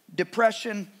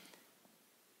 depression,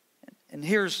 and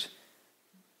here's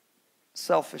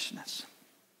selfishness.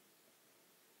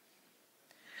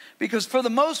 Because for the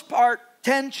most part,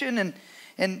 tension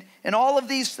and all of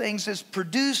these things is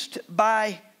produced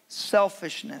by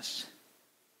selfishness.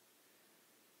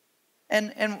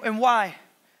 And why?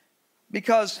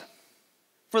 Because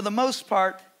for the most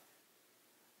part,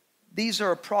 these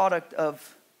are a product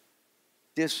of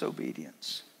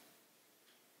disobedience.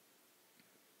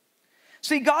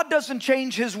 See, God doesn't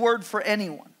change his word for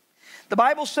anyone. The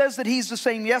Bible says that he's the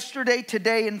same yesterday,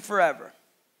 today, and forever.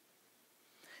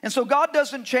 And so God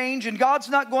doesn't change, and God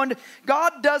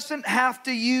doesn't have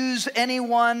to use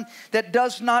anyone that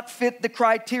does not fit the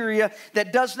criteria,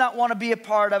 that does not want to be a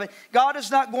part of it. God is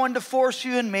not going to force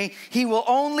you and me. He will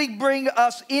only bring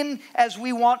us in as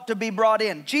we want to be brought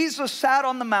in. Jesus sat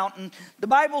on the mountain, the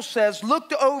Bible says,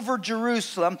 looked over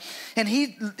Jerusalem, and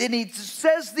he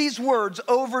says these words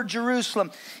over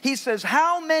Jerusalem. He says,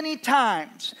 how many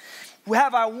times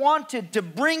have I wanted to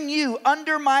bring you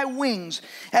under my wings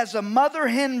as a mother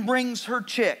hen brings her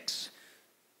chicks,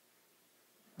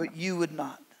 but you would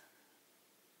not.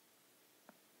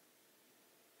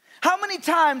 How many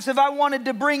times have I wanted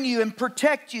to bring you and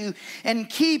protect you and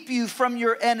keep you from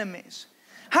your enemies?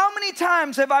 How many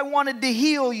times have I wanted to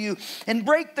heal you and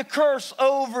break the curse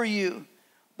over you?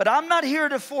 But I'm not here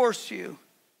to force you,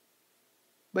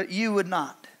 but you would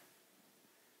not.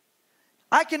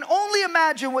 I can only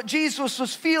imagine what Jesus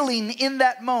was feeling in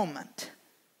that moment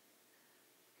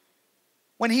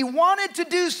when he wanted to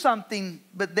do something,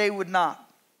 but they would not.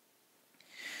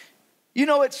 You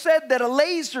know, it said that a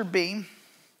laser beam,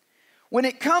 when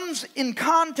it comes in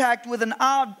contact with an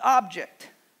object,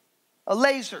 a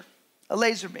laser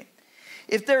beam,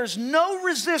 if there's no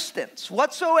resistance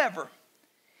whatsoever,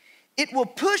 it will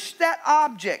push that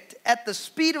object at the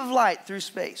speed of light through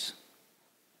space.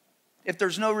 If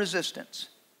there's no resistance.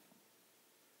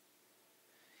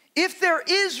 If there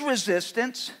is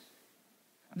resistance,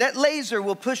 that laser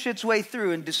will push its way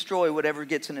through and destroy whatever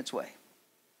gets in its way.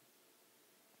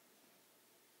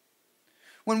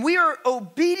 When we are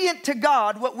obedient to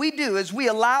God, what we do is we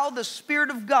allow the Spirit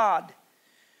of God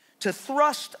to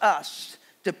thrust us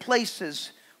to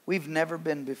places we've never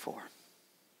been before.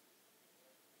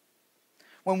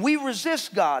 When we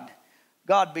resist God,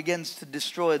 God begins to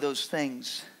destroy those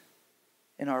things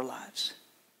in our lives.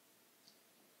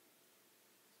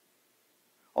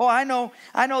 Oh, I know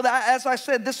that. As I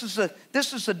said, this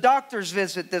is a doctor's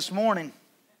visit this morning.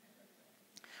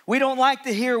 We don't like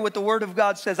to hear what the Word of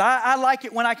God says. I like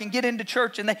it when I can get into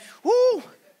church and whoo,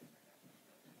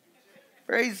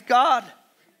 praise God.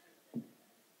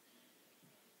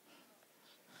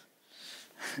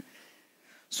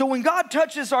 So when God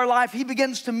touches our life, He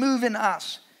begins to move in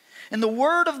us. And the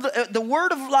word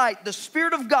of light, the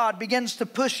Spirit of God begins to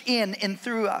push in and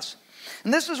through us.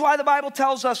 And this is why the Bible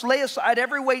tells us, lay aside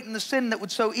every weight and the sin that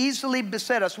would so easily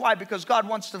beset us. Why? Because God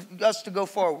wants us to go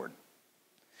forward.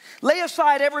 Lay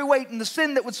aside every weight and the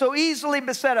sin that would so easily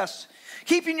beset us,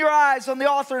 keeping your eyes on the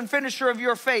author and finisher of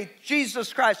your faith,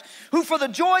 Jesus Christ, who for the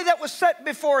joy that was set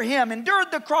before Him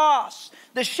endured the cross,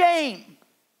 the shame.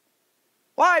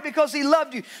 Why? Because He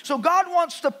loved you. So God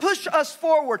wants to push us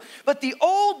forward. But the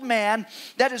old man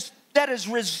that is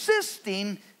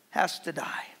resisting has to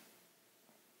die.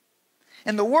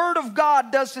 And the Word of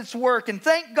God does its work. And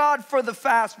thank God for the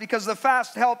fast, because the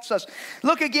fast helps us.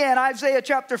 Look again, Isaiah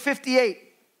chapter 58.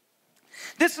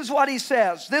 This is what he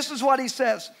says. This is what he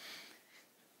says.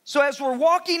 So as we're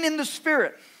walking in the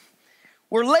Spirit,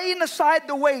 we're laying aside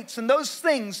the weights and those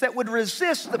things that would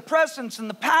resist the presence and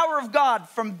the power of God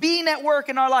from being at work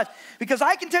in our life. Because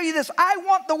I can tell you this, I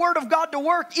want the Word of God to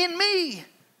work in me.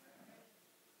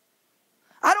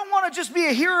 I don't want to just be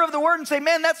a hearer of the Word and say,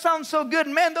 man, that sounds so good.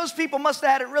 And man, those people must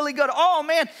have had it really good. Oh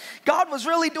man, God was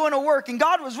really doing a work and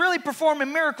God was really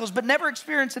performing miracles, but never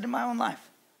experience it in my own life.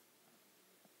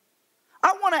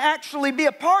 I want to actually be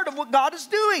a part of what God is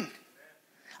doing.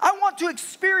 I want to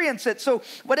experience it. So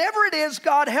whatever it is,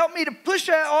 God, help me to push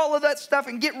out all of that stuff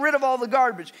and get rid of all the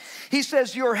garbage. He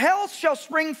says, your health shall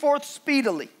spring forth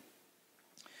speedily.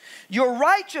 Your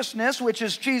righteousness, which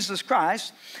is Jesus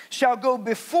Christ, shall go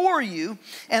before you,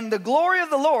 and the glory of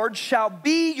the Lord shall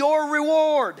be your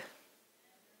reward.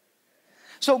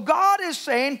 So God is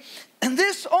saying, and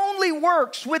this only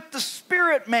works with the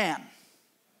spirit man.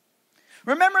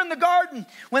 Remember in the garden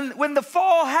when the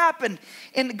fall happened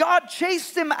and God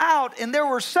chased him out, and there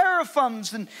were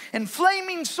seraphims and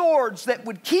flaming swords that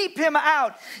would keep him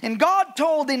out. And God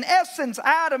told, in essence,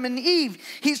 Adam and Eve,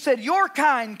 He said, your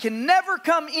kind can never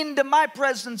come into my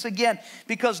presence again,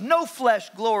 because no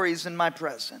flesh glories in my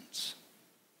presence.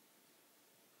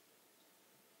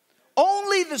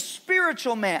 Only the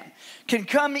spiritual man can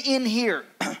come in here.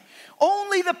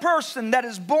 Only the person that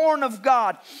is born of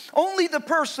God, only the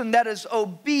person that is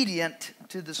obedient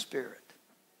to the Spirit.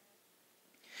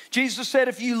 Jesus said,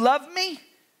 if you love me,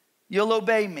 you'll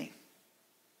obey me.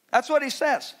 That's what He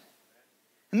says.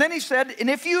 And then He said, and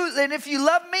if you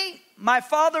love me, my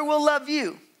Father will love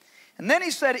you. And then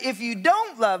He said, if you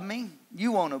don't love me,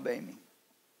 you won't obey me.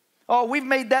 Oh, we've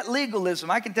made that legalism.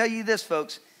 I can tell you this,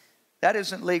 folks. That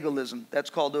isn't legalism.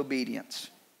 That's called obedience.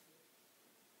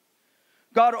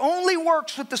 God only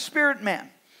works with the spirit man.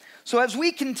 So as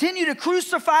we continue to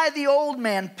crucify the old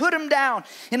man, put him down,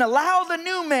 and allow the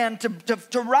new man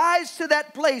to rise to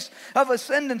that place of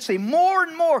ascendancy, more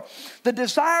and more, the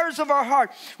desires of our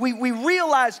heart, we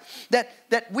realize that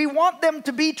we want them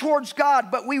to be towards God,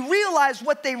 but we realize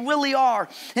what they really are.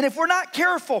 And if we're not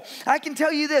careful, I can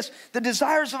tell you this, the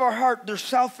desires of our heart, they're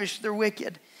selfish, they're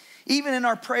wicked. Even in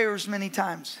our prayers many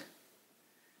times,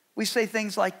 we say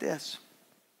things like this.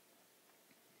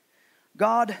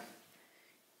 God,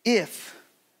 if,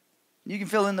 you can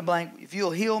fill in the blank, if you'll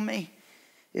heal me,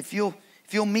 if you'll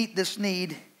meet this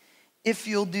need, if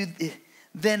you'll do,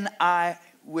 then I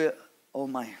will, oh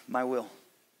my will.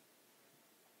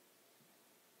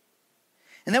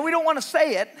 And then we don't want to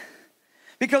say it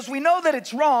because we know that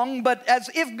it's wrong, but as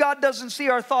if God doesn't see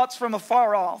our thoughts from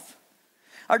afar off,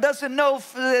 or doesn't know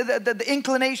the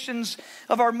inclinations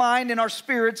of our mind and our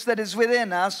spirits that is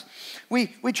within us, we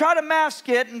try to mask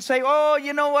it and say, oh,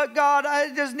 you know what, God,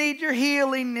 I just need your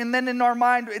healing. And then in our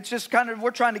mind, it's just kind of,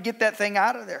 we're trying to get that thing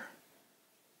out of there.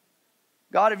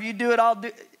 God, if you do it, I'll do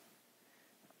it.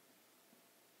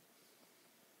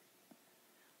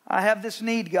 I have this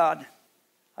need, God.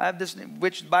 I have this need,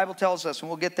 which the Bible tells us, and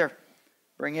we'll get there.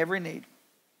 Bring every need.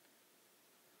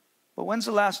 But when's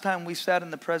the last time we sat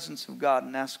in the presence of God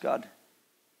and asked God,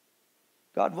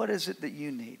 God, what is it that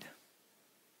you need?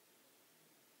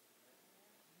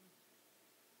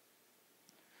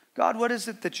 God, what is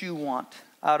it that you want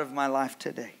out of my life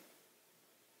today?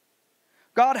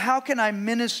 God, how can I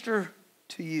minister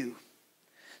to you?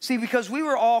 See, because we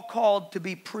were all called to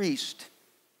be priests.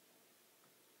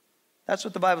 That's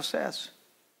what the Bible says.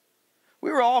 We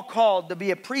were all called to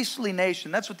be a priestly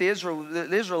nation. That's what the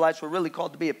Israelites were really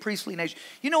called, to be a priestly nation.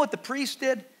 You know what the priests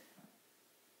did?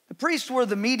 The priests were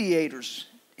the mediators,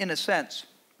 in a sense.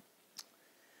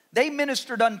 They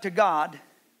ministered unto God,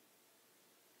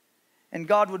 and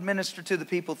God would minister to the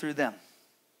people through them.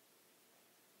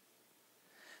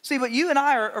 See, but you and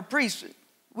I are priests.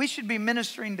 We should be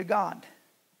ministering to God.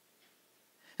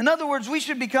 In other words, we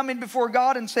should be coming before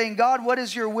God and saying, God, what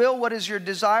is your will? What is your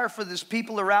desire for this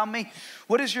people around me?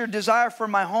 What is your desire for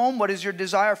my home? What is your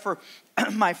desire for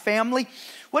my family?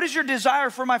 What is your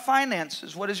desire for my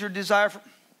finances? What is your desire for...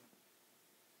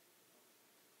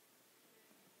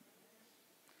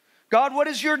 God, what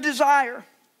is your desire?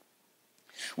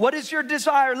 What is your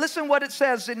desire? Listen what it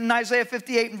says in Isaiah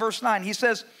 58 and verse 9. He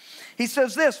says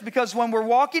this, because when we're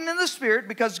walking in the Spirit,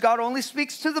 because God only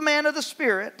speaks to the man of the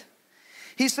Spirit,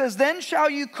 He says, then shall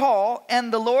you call,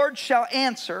 and the Lord shall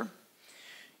answer.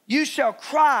 You shall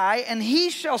cry, and He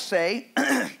shall say,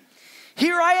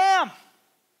 here I am.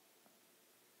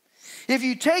 If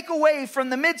you take away from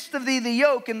the midst of thee the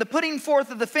yoke, and the putting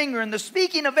forth of the finger, and the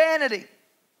speaking of vanity.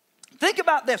 Think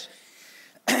about this.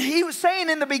 He was saying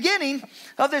in the beginning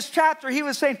of this chapter, he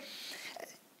was saying,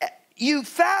 you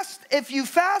fast, if you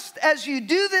fast as you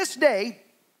do this day,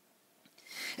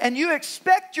 and you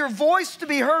expect your voice to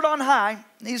be heard on high,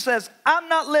 he says, I'm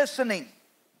not listening.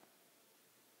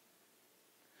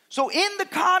 So in the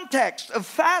context of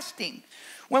fasting,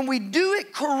 when we do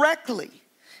it correctly,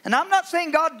 and I'm not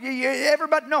saying God,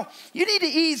 everybody, no, you need to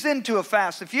ease into a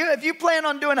fast. If you plan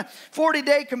on doing a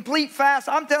 40-day complete fast,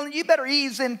 I'm telling you, you better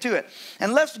ease into it.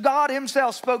 Unless God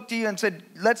Himself spoke to you and said,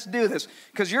 let's do this,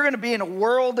 because you're going to be in a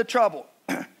world of trouble.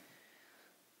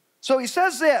 So He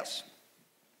says this.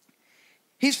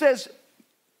 He says,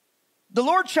 the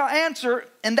Lord shall answer,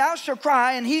 and thou shalt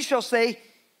cry, and He shall say,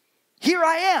 here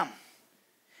I am.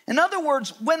 In other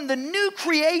words, when the new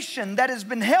creation that has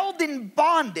been held in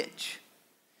bondage,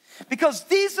 because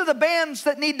these are the bands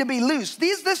that need to be loosed.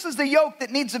 This is the yoke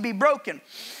that needs to be broken.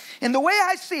 And the way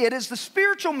I see it is the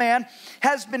spiritual man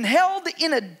has been held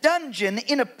in a dungeon,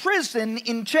 in a prison,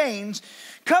 in chains,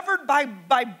 covered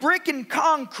by brick and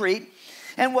concrete.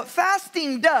 And what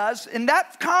fasting does, and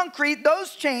that concrete,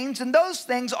 those chains and those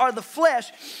things are the flesh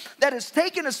that has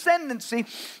taken ascendancy,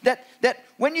 that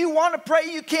when you want to pray,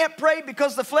 you can't pray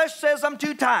because the flesh says, I'm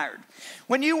too tired.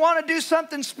 When you want to do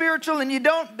something spiritual and you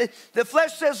don't, the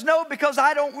flesh says no because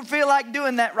I don't feel like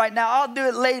doing that right now. I'll do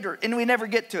it later, and we never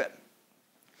get to it.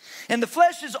 And the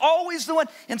flesh is always the one.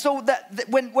 And so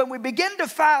when we begin to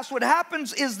fast, what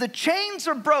happens is the chains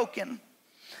are broken.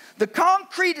 The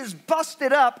concrete is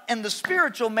busted up, and the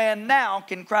spiritual man now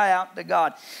can cry out to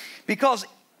God. Because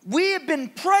we have been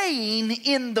praying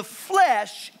in the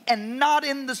flesh and not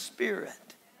in the spirit.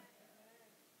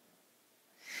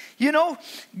 You know,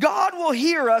 God will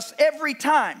hear us every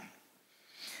time.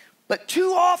 But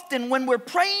too often when we're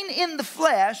praying in the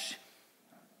flesh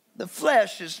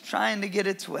is trying to get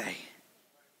its way.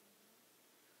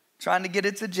 Trying to get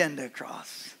its agenda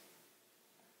across.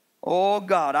 Oh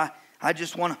God, I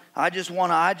just want to, God,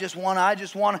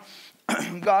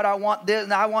 I want this,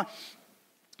 and I want,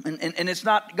 and it's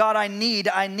not, God, I need,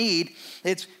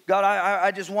 it's, God, I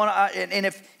just want to, and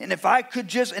if I could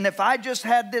just, and if I just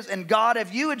had this, and God,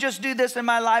 if you would just do this in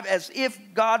my life, as if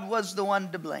God was the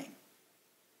one to blame.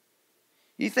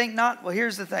 You think not? Well,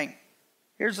 here's the thing.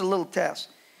 Here's a little test.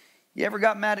 You ever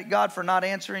got mad at God for not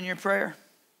answering your prayer?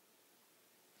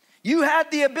 You had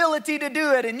the ability to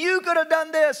do it, and you could have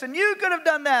done this, and you could have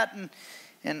done that.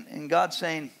 And God's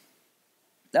saying,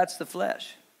 that's the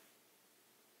flesh.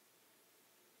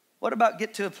 What about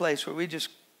get to a place where we just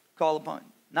call upon,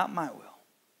 not my will,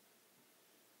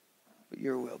 but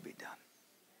your will be done.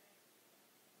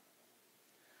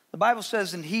 The Bible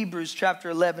says in Hebrews chapter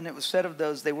 11, it was said of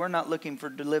those, they were not looking for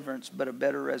deliverance, but a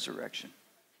better resurrection.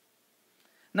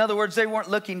 In other words, they weren't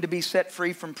looking to be set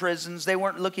free from prisons. They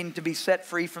weren't looking to be set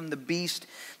free from the beast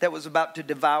that was about to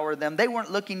devour them. They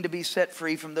weren't looking to be set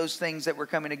free from those things that were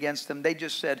coming against them. They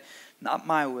just said, not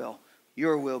my will,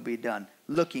 your will be done.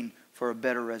 Looking for a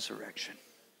better resurrection.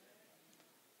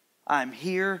 I'm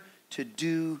here to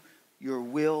do your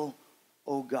will,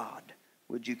 O God.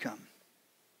 Would you come?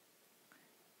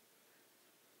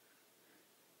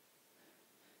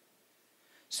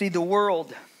 See, the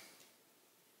world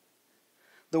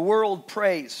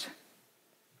prays.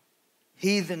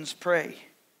 Heathens pray.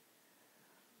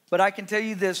 But I can tell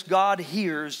you this, God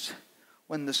hears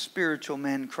when the spiritual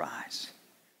man cries.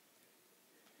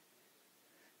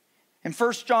 In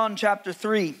 1 John chapter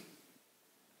 3,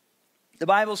 the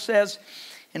Bible says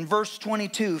in verse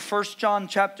 22, 1 John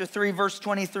chapter 3, verse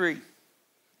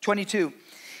 22,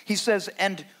 he says,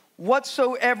 and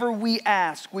whatsoever we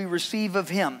ask, we receive of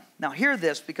him. Now hear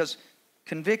this, because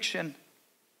conviction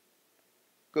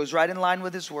goes right in line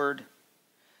with his word.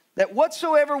 That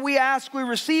whatsoever we ask, we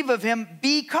receive of him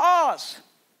because,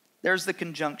 there's the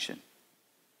conjunction.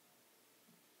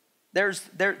 There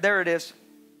it is.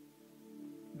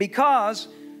 Because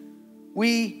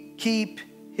we keep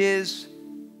his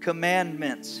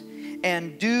commandments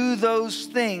and do those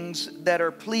things that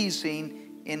are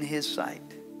pleasing in his sight.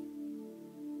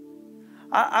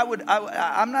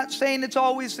 I'm not saying it's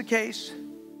always the case,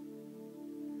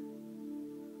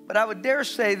 but I would dare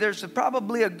say there's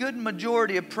probably a good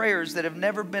majority of prayers that have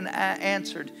never been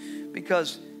answered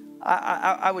because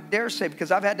I would dare say,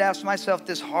 because I've had to ask myself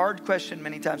this hard question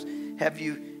many times, have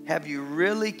you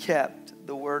really kept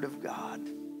the Word of God?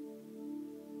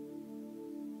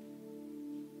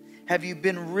 Have you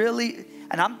been really,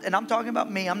 and I'm talking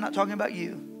about me, I'm not talking about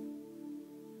you.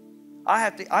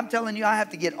 I'm telling you, I have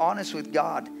to get honest with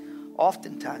God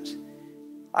oftentimes.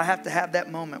 I have to have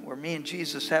that moment where me and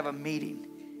Jesus have a meeting,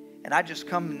 and I just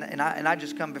come and I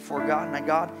just come before God, and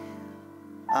God,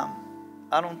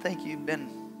 I don't think you've been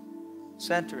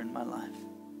center in my life.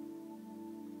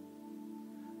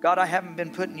 God, I haven't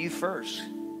been putting you first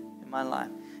in my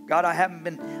life. God, I haven't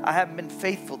been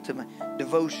faithful to my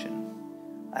devotion.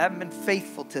 I haven't been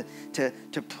faithful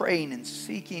to praying and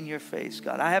seeking your face,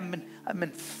 God. I've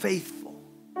been faithful.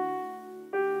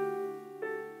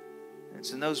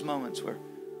 It's in those moments where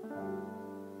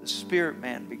the spirit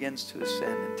man begins to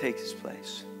ascend and take his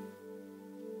place.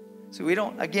 So we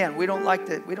don't like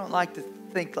to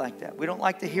think like that. We don't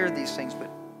like to hear these things, but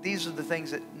these are the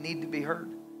things that need to be heard.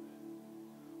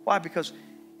 Why? Because,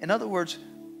 in other words,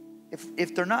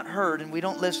 if they're not heard and we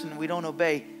don't listen and we don't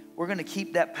obey, we're going to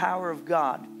keep that power of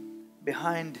God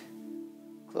behind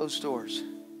closed doors.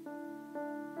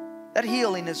 That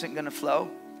healing isn't going to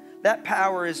flow. That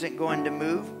power isn't going to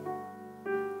move.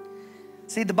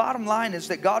 See, the bottom line is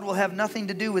that God will have nothing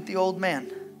to do with the old man.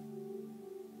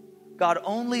 God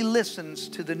only listens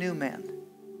to the new man.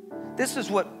 This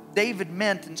is what David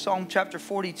meant in Psalm chapter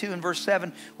 42 and verse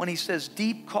 7 when he says,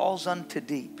 deep calls unto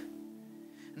deep.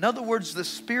 In other words, the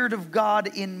Spirit of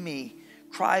God in me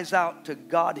cries out to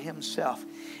God himself.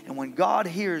 And when God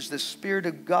hears the Spirit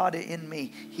of God in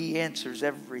me, he answers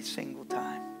every single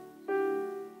time.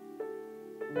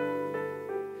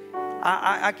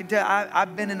 I can tell,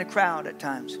 I've been in a crowd at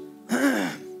times.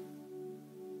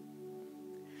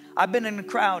 I've been in a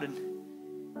crowd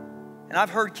and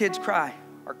I've heard kids cry.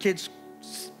 Or kids,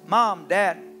 mom,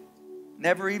 dad,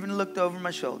 never even looked over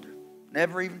my shoulder.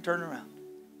 Never even turned around.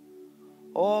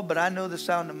 Oh, but I know the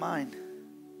sound of mine.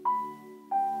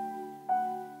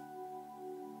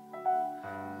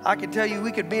 I can tell you,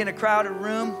 we could be in a crowded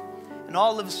room, and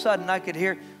all of a sudden I could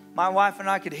hear, my wife and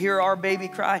I could hear our baby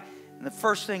cry, and the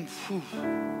first thing,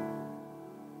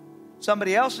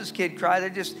 somebody else's kid cry,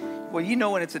 they just, well, you know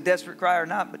when it's a desperate cry or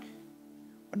not, but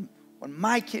when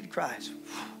my kid cries,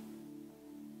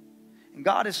 and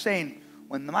God is saying,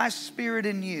 when my spirit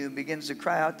in you begins to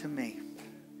cry out to me,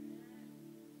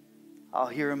 I'll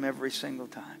hear him every single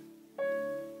time.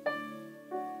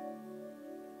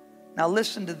 Now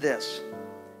listen to this.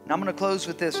 And I'm going to close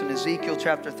with this in Ezekiel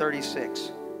chapter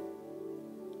 36.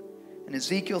 In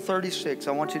Ezekiel 36,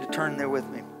 I want you to turn there with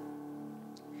me.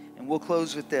 And we'll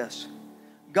close with this.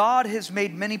 God has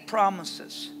made many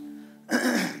promises.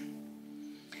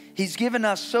 He's given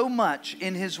us so much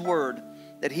in his word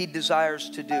that he desires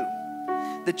to do.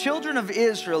 The children of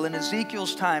Israel in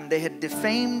Ezekiel's time, they had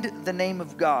defamed the name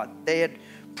of God. They had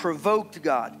provoked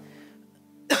God.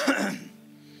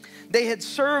 They had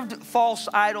served false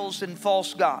idols and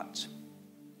false gods.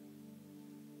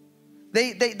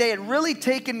 They had really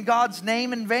taken God's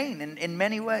name in vain in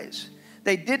many ways.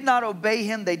 They did not obey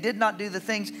him. They did not do the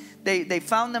things. They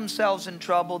found themselves in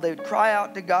trouble. They would cry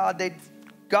out to God.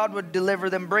 God would deliver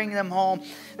them, bring them home.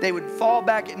 They would fall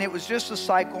back, and it was just a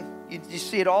cycle. You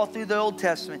see it all through the Old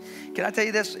Testament. Can I tell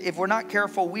you this? If we're not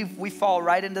careful, we fall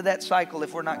right into that cycle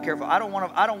if we're not careful. I don't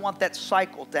want that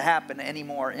cycle to happen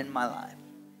anymore in my life.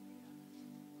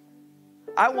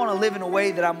 I want to live in a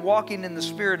way that I'm walking in the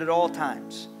Spirit at all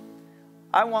times.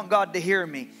 I want God to hear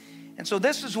me. And so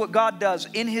this is what God does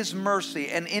in his mercy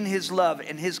and in his love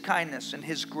and his kindness and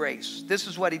his grace. This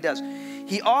is what he does.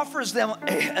 He offers them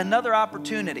another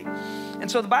opportunity. And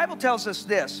so the Bible tells us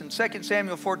this in 2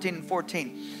 Samuel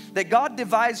 14:14, that God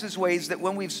devises ways that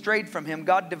when we've strayed from him,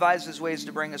 God devises ways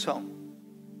to bring us home.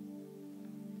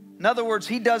 In other words,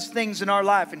 he does things in our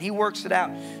life and he works it out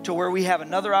to where we have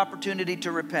another opportunity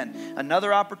to repent,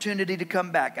 another opportunity to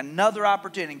come back, another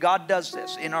opportunity. God does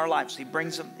this in our lives. He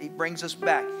brings us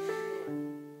back.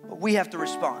 But we have to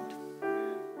respond.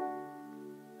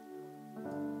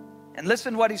 And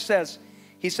listen to what he says.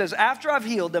 He says, after I've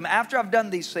healed them, after I've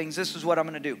done these things, this is what I'm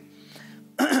going to do.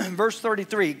 Verse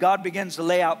 33, God begins to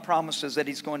lay out promises that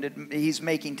he's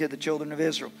making to the children of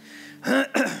Israel.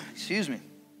 Excuse me.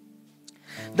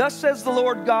 Thus says the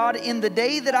Lord God, in the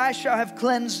day that I shall have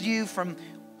cleansed you from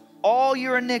all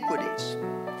your iniquities,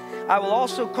 I will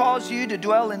also cause you to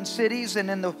dwell in cities,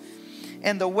 and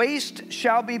the waste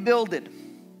shall be builded,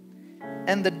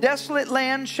 and the desolate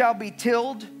land shall be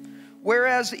tilled,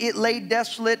 whereas it lay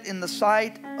desolate in the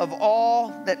sight of all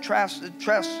that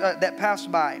pass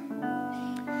by.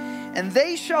 And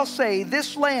they shall say,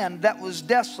 this land that was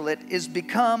desolate is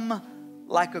become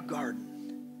like a garden.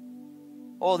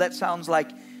 Oh, that sounds like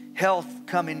health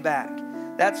coming back.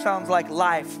 That sounds like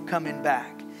life coming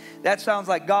back. That sounds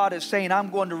like God is saying,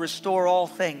 I'm going to restore all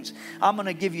things. I'm going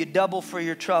to give you double for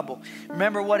your trouble.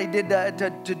 Remember what he did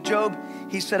to Job?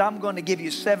 He said, I'm going to give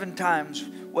you 7 times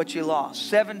what you lost.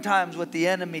 7 times what the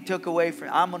enemy took away from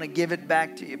you. I'm going to give it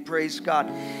back to you. Praise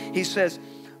God. He says,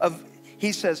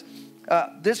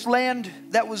 this land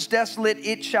that was desolate,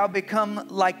 it shall become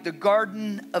like the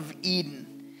Garden of Eden.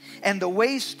 And the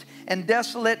waste and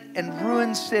desolate and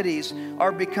ruined cities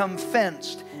are become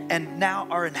fenced and now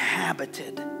are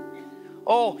inhabited.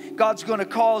 Oh, God's going to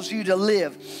cause you to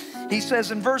live. He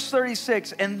says in verse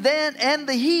 36, and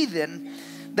the heathen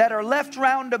that are left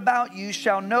round about you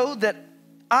shall know that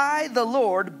I, the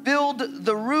Lord, build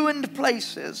the ruined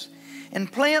places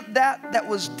and plant that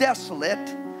was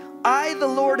desolate. I, the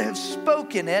Lord, have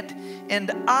spoken it,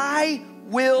 and I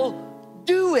will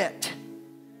do it.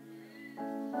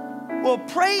 Well,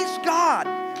 praise God.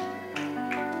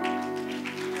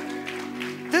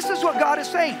 This is what God is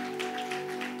saying.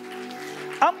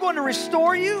 I'm going to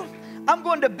restore you. I'm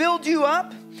going to build you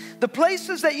up. The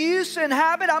places that you used to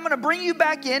inhabit, I'm going to bring you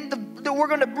back in. We're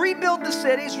going to rebuild the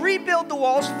cities, rebuild the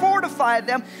walls, fortify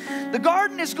them. The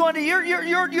garden is going to,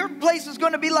 your place is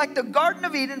going to be like the Garden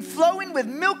of Eden, flowing with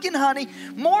milk and honey,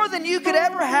 more than you could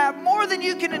ever have, more than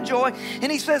you can enjoy.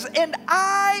 And he says, and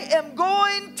I am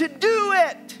going to do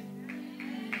it.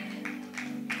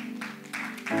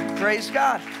 Praise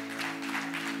God.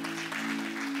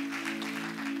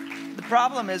 The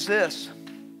problem is this.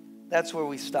 That's where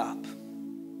we stop.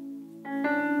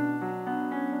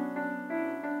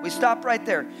 We stop right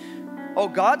there. Oh,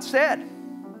 God said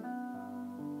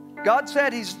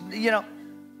he's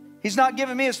not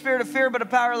giving me a spirit of fear, but a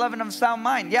power, love, and of a sound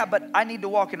mind. Yeah, but I need to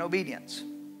walk in obedience.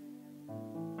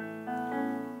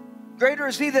 Greater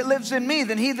is he that lives in me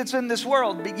than he that's in this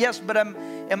world. But yes, but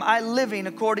am I living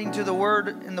according to the word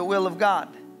and the will of God?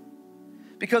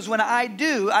 Because when I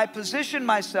do, I position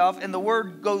myself and the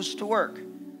word goes to work.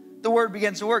 The word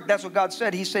begins to work. That's what God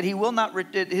said. He said his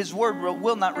word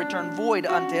will not return void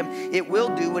unto him. It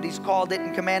will do what he's called it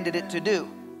and commanded it to do.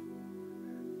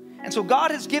 And so God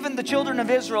has given the children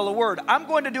of Israel a word. I'm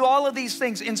going to do all of these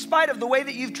things in spite of the way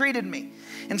that you've treated me.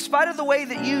 In spite of the way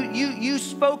that you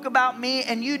spoke about me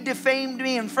and you defamed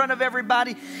me in front of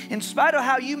everybody. In spite of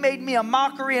how you made me a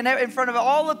mockery in front of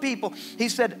all the people. He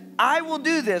said, I will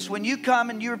do this when you come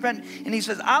and you repent. And he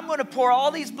says, I'm going to pour all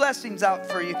these blessings out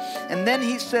for you. And then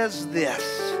he says this.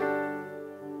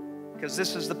 Because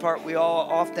this is the part we all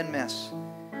often miss.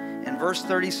 In verse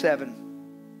 37.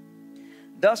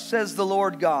 Thus says the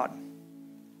Lord God,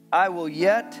 I will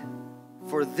yet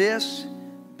for this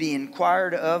be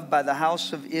inquired of by the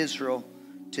house of Israel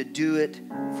to do it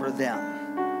for them.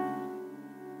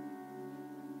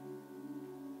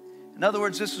 In other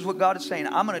words, this is what God is saying.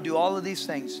 I'm going to do all of these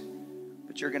things,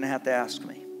 but you're going to have to ask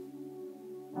me.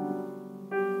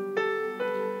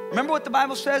 Remember what the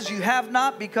Bible says, you have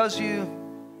not because you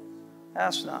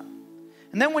ask not.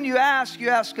 And then when you ask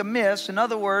amiss. In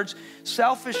other words,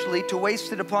 selfishly, to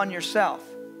waste it upon yourself.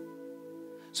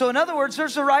 So in other words,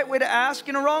 there's a right way to ask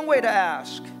and a wrong way to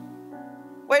ask.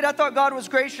 Wait, I thought God was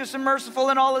gracious and merciful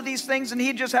and all of these things, and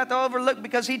he just had to overlook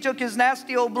because he took his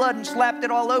nasty old blood and slapped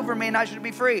it all over me and I should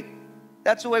be free.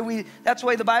 That's the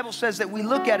way the Bible says that we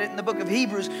look at it in the book of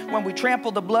Hebrews when we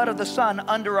trample the blood of the Son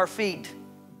under our feet.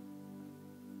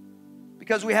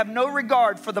 Because we have no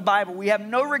regard for the Bible. We have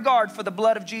no regard for the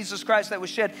blood of Jesus Christ that was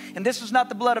shed. And this is not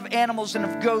the blood of animals and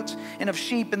of goats and of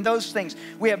sheep and those things.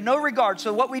 We have no regard.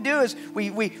 So what we do is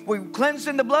we cleanse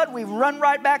in the blood. We run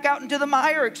right back out into the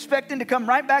mire, expecting to come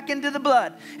right back into the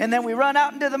blood. And then we run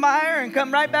out into the mire and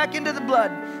come right back into the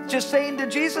blood. Just saying to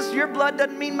Jesus, your blood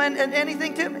doesn't mean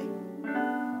anything to me.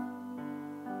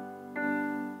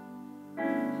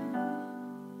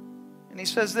 And he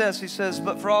says this. He says,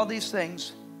 but for all these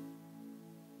things,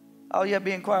 I'll yet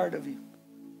be inquired of you.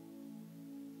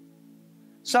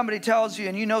 Somebody tells you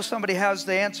and you know somebody has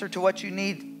the answer to what you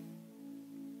need.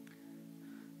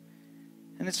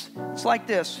 And it's like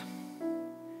this.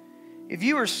 If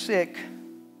you are sick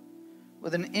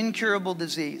with an incurable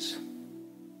disease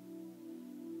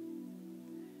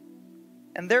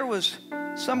and there was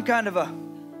some kind of a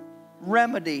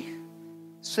remedy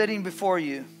sitting before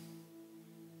you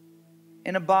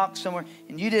in a box somewhere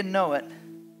and you didn't know it,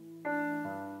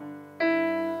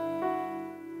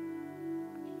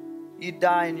 you'd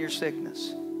die in your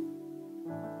sickness.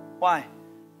 Why?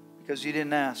 Because you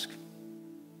didn't ask.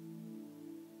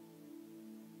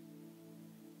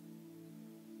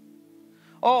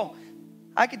 Oh,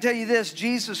 I can tell you this,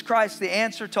 Jesus Christ, the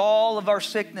answer to all of our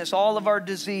sickness, all of our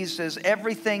diseases,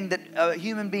 everything that a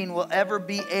human being will ever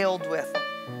be ailed with,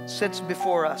 sits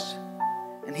before us.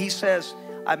 And He says,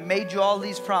 I've made you all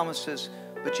these promises,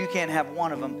 but you can't have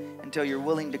one of them until you're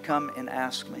willing to come and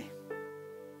ask me.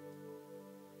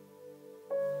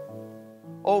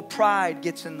 Oh, pride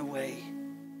gets in the way.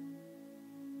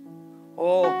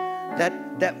 Oh,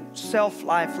 that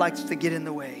self-life likes to get in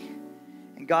the way.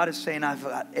 And God is saying, I've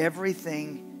got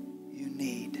everything you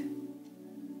need.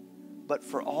 But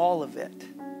for all of it,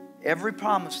 every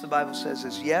promise, the Bible says,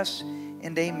 is yes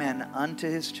and amen unto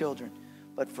His children.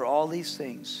 But for all these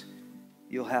things,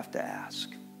 you'll have to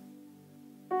ask.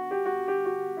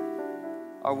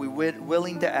 Are we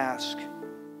willing to ask?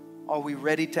 Are we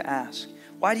ready to ask?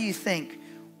 Why do you think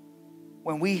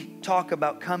when we talk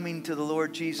about coming to the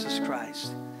Lord Jesus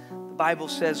Christ, the Bible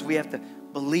says we have to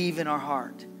believe in our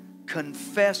heart,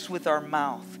 confess with our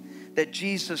mouth that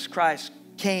Jesus Christ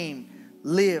came,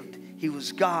 lived, He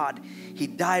was God, He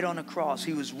died on a cross,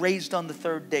 He was raised on the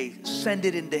third day,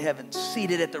 ascended into heaven,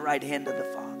 seated at the right hand of the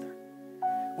Father.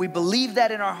 We believe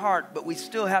that in our heart, but we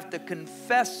still have to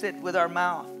confess it with our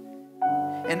mouth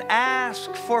and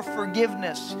ask for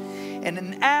forgiveness. And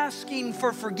in asking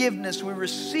for forgiveness, we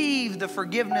receive the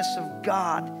forgiveness of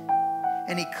God.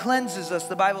 And He cleanses us.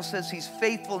 The Bible says He's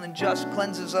faithful and just,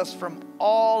 cleanses us from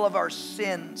all of our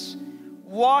sins,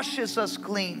 washes us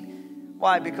clean.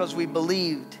 Why? Because we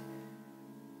believed,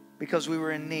 because we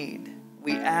were in need.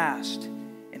 We asked,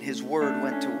 and His word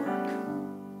went to work.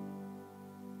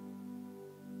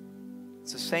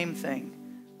 It's the same thing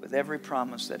with every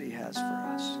promise that He has for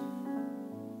us.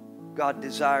 God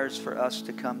desires for us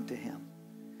to come to Him.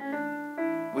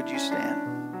 Would you stand?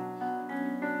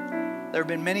 There have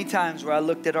been many times where I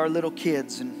looked at our little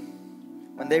kids, and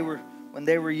when they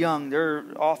were young, they're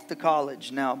off to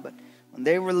college now, but when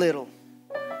they were little,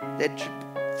 they'd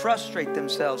frustrate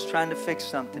themselves trying to fix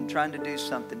something, trying to do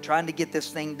something, trying to get this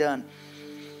thing done.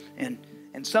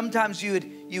 And sometimes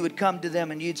you would come to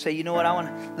them and you'd say, you know what,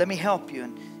 let me help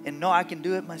you. And no, I can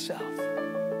do it myself.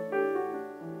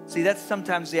 See, that's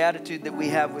sometimes the attitude that we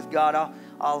have with God.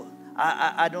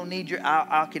 I don't need your,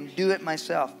 I can do it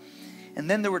myself. And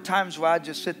then there were times where I'd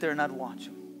just sit there and I'd watch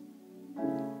them.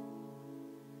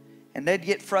 And they'd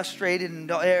get frustrated and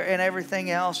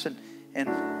everything else. And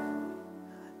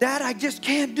Dad, I just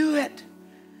can't do it.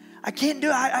 I can't do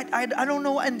it. I don't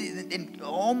know. And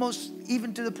almost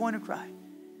even to the point of crying.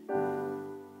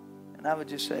 And I would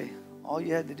just say, all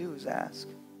you had to do was ask.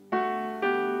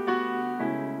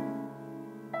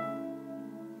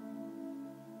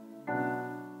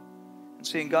 And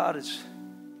seeing God is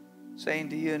saying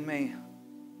to you and me,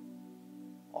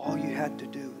 all you had to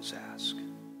do was ask.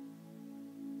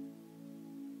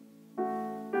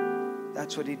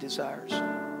 That's what He desires.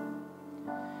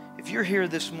 If you're here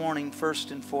this morning, first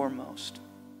and foremost,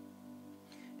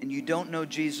 and you don't know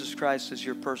Jesus Christ as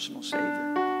your personal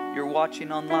Savior, you're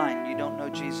watching online, you don't know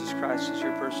Jesus Christ as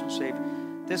your personal Savior,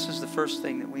 this is the first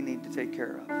thing that we need to take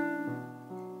care of.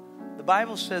 The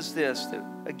Bible says this, that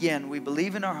again, we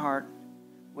believe in our heart,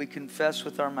 we confess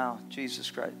with our mouth, Jesus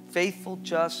Christ. Faithful,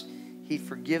 just, He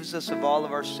forgives us of all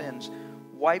of our sins,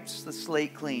 wipes the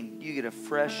slate clean. You get a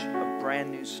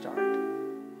brand new start.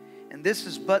 And this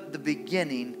is but the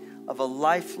beginning of a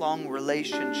lifelong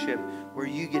relationship where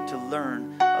you get to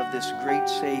learn of this great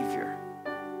Savior,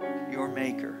 your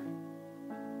Maker,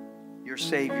 your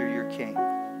Savior, your King.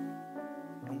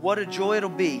 And what a joy it'll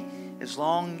be as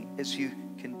long as you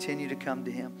continue to come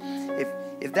to Him.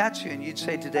 If that's you and you'd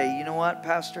say today, you know what,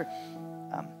 Pastor,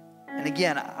 and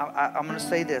again, I'm going to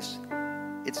say this.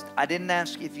 I didn't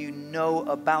ask if you know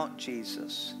about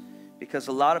Jesus, because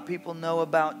a lot of people know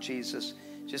about Jesus,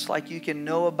 just like you can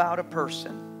know about a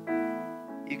person.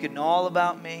 You can know all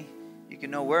about me. You can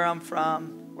know where I'm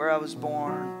from, where I was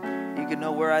born. You can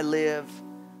know where I live.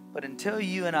 But until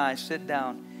you and I sit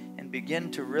down and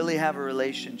begin to really have a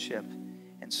relationship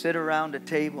and sit around a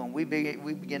table and we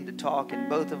begin to talk and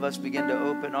both of us begin to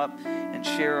open up and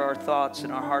share our thoughts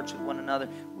and our hearts with one another,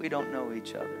 we don't know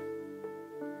each other.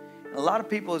 And a lot of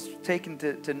people is taken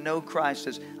to know Christ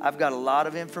as, I've got a lot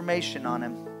of information on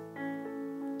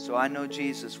Him, so I know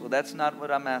Jesus. Well, that's not what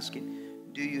I'm asking.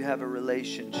 Do you have a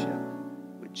relationship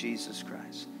with Jesus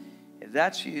Christ? If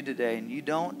that's you today and you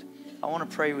don't, I want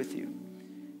to pray with you.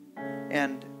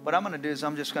 And what I'm going to do is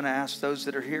I'm just going to ask those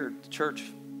that are here at the church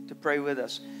to pray with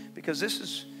us. Because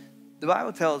the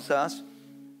Bible tells us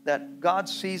that God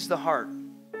sees the heart,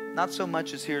 not so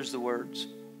much as hears the words.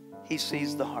 He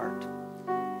sees the heart.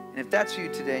 And if that's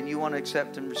you today and you want to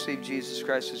accept and receive Jesus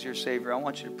Christ as your Savior, I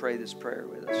want you to pray this prayer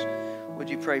with us. Would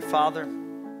you pray, Father,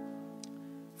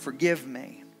 forgive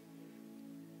me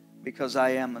because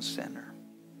I am a sinner.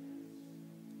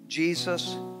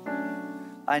 Jesus,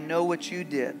 I know what you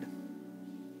did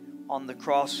on the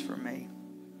cross for me.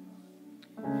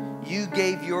 You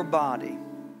gave your body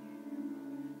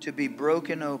to be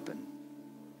broken open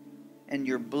and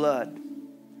your blood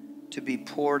to be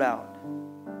poured out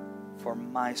for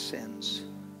my sins.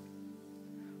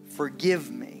 Forgive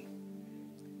me.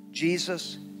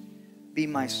 Jesus, be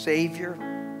my Savior,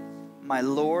 my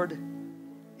Lord,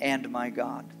 and my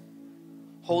God.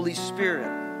 Holy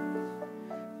Spirit,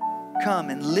 come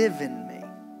and live in me.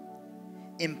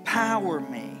 Empower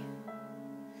me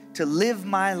to live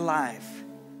my life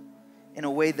in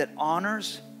a way that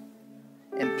honors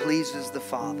and pleases the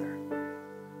Father.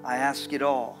 I ask it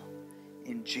all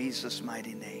in Jesus'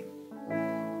 mighty name.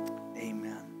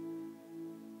 Amen.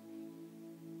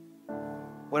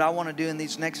 What I want to do in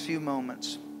these next few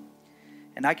moments,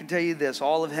 and I can tell you this,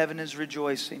 all of heaven is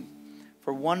rejoicing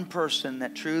for one person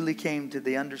that truly came to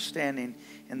the understanding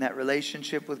in that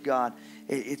relationship with God.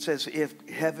 It's as if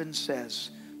heaven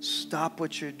says, stop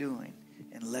what you're doing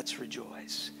and let's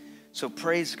rejoice. So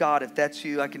praise God. If that's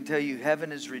you, I can tell you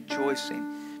heaven is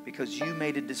rejoicing because you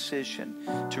made a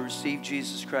decision to receive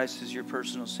Jesus Christ as your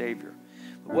personal Savior.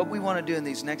 But what we want to do in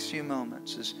these next few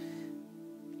moments is,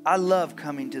 I love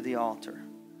coming to the altar.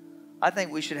 I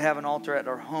think we should have an altar at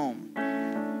our home.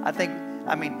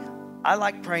 I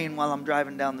like praying while I'm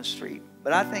driving down the street,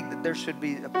 but I think that there should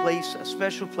be a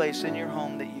special place in your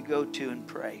home that you go to and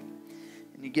pray,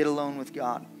 and you get alone with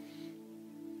God.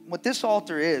 What this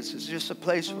altar is just a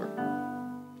place where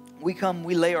we come,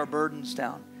 we lay our burdens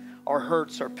down, our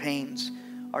hurts, our pains,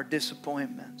 our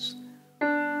disappointments,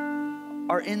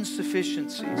 our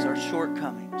insufficiencies, our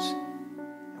shortcomings.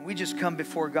 And we just come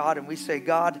before God and we say,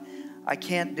 God, I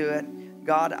can't do it.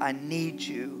 God, I need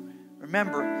you.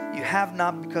 Remember, you have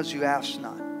not because you ask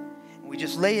not. And we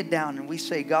just lay it down and we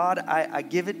say, God, I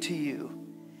give it to you.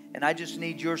 And I just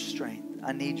need your strength.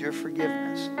 I need your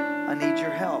forgiveness. I need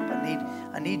your help.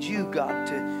 I need you, God,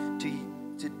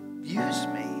 to use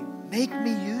me. Make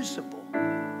me usable.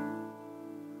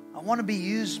 I want to be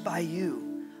used by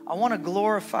you. I want to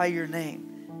glorify your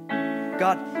name.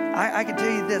 God, I can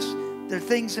tell you this. There are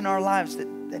things in our lives that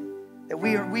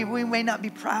we may not be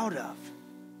proud of.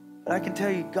 But I can tell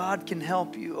you, God can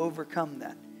help you overcome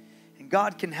that. And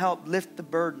God can help lift the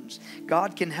burdens.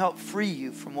 God can help free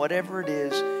you from whatever it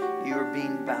is you are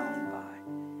being bound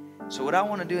by. So what I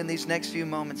want to do in these next few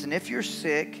moments, and if you're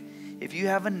sick, if you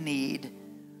have a need,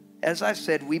 as I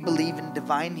said, we believe in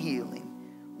divine healing.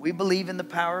 We believe in the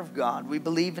power of God. We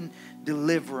believe in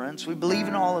deliverance. We believe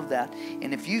in all of that.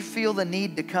 And if you feel the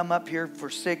need to come up here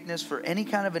for sickness, for any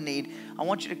kind of a need, I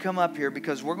want you to come up here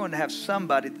because we're going to have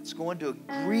somebody that's going to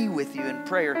agree with you in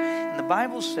prayer. And the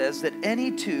Bible says that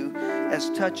any two, as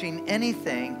touching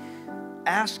anything,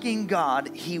 asking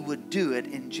God, He would do it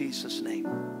in Jesus' name.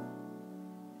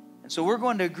 And so we're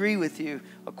going to agree with you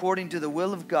according to the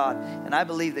will of God. And I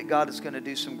believe that God is going to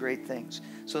do some great things.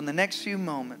 So in the next few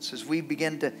moments, as we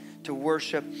begin to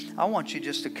worship, I want you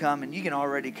just to come, and you can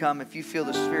already come if you feel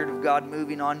the Spirit of God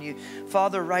moving on you.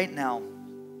 Father, right now,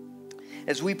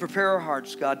 as we prepare our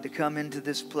hearts, God, to come into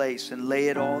this place and lay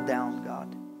it all down,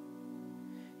 God,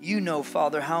 you know,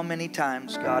 Father, how many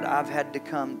times, God, I've had to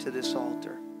come to this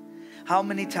altar. How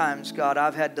many times, God,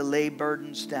 I've had to lay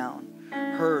burdens down,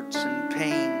 hurts and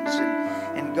pains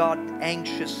and God,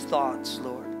 anxious thoughts,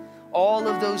 Lord. All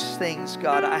of those things,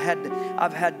 God,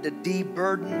 I've had to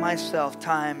de-burden myself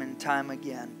time and time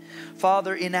again.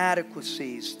 Father,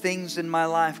 inadequacies, things in my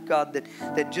life, God,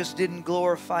 that just didn't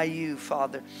glorify you,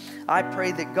 Father. I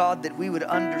pray that, God, that we would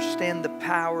understand the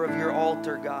power of your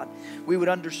altar, God. We would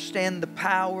understand the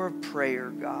power of prayer,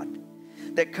 God.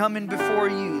 That coming before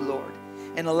you, Lord,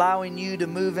 and allowing you to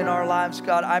move in our lives,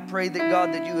 God, I pray that,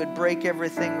 God, that you would break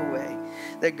everything away.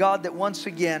 That, God, that once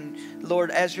again,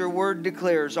 Lord, as your word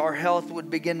declares, our health would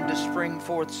begin to spring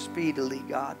forth speedily,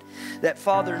 God. That,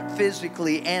 Father,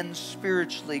 physically and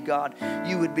spiritually, God,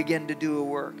 you would begin to do a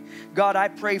work. God, I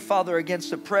pray, Father,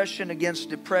 against oppression, against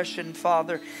depression,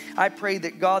 Father. I pray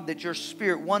that, God, that your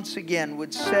Spirit once again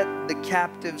would set the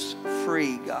captives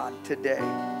free, God, today.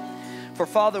 For,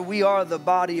 Father, we are the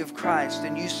body of Christ,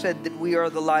 and you said that we are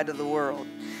the light of the world.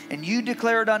 And you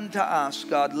declared unto us,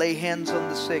 God, lay hands on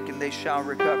the sick and they shall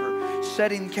recover.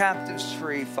 setting captives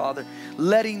free, Father.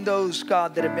 Letting those,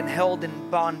 God, that have been held in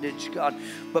bondage, God,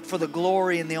 but for the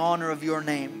glory and the honor of your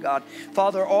name, God.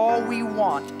 Father, all we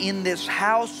want in this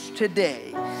house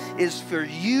today is for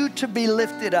you to be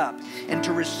lifted up and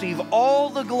to receive all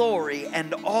the glory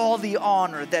and all the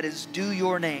honor that is due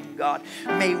your name, God.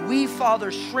 May we,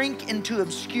 Father, shrink into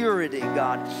obscurity,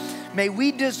 God. May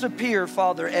we disappear,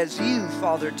 Father, as you,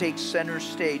 Father, take center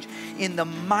stage. In the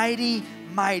mighty,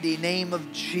 mighty name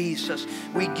of Jesus,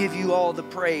 we give you all the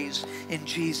praise in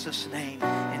Jesus' name.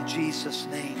 In Jesus'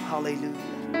 name, hallelujah.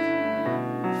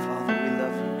 Father, we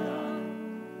love you,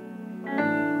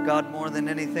 God. God, more than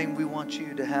anything, we want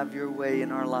you to have your way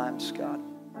in our lives, God.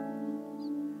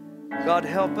 God,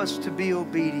 help us to be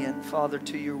obedient, Father,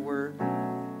 to your word.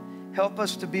 Help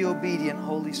us to be obedient,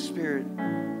 Holy Spirit,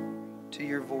 to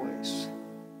your voice.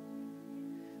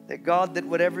 That God, that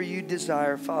whatever you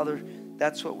desire, Father,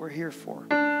 that's what we're here for.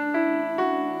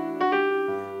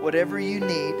 Whatever you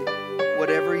need,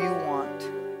 whatever you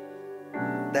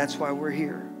want, that's why we're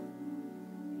here.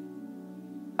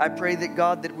 I pray that,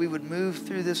 God, that we would move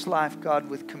through this life, God,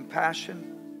 with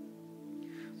compassion,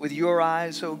 with your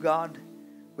eyes, oh God,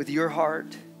 with your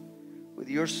heart, with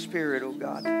your spirit, oh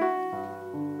God.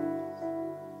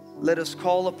 Let us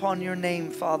call upon your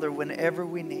name, Father, whenever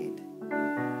we need.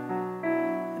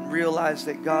 And realize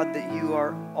that, God, that you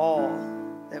are all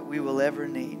that we will ever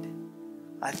need.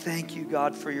 I thank you,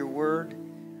 God, for your word.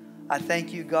 I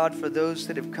thank you, God, for those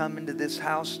that have come into this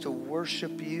house to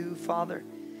worship you, Father.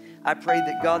 I pray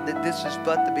that, God, that this is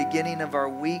but the beginning of our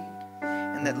week.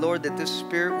 And that, Lord, that this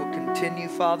Spirit will continue,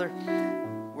 Father,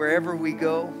 wherever we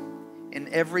go, in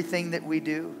everything that we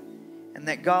do. And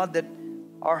that, God, that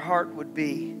our heart would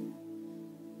be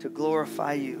to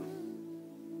glorify you,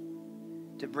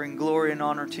 to bring glory and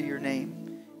honor to your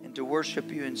name, and to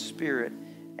worship you in spirit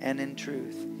and in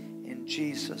truth. In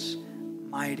Jesus'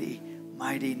 mighty,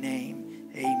 mighty name,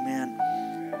 amen.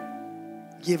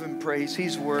 Give him praise.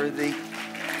 He's worthy.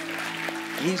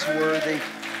 He's worthy.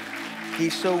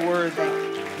 He's so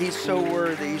worthy. He's so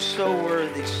worthy. He's so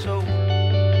worthy. So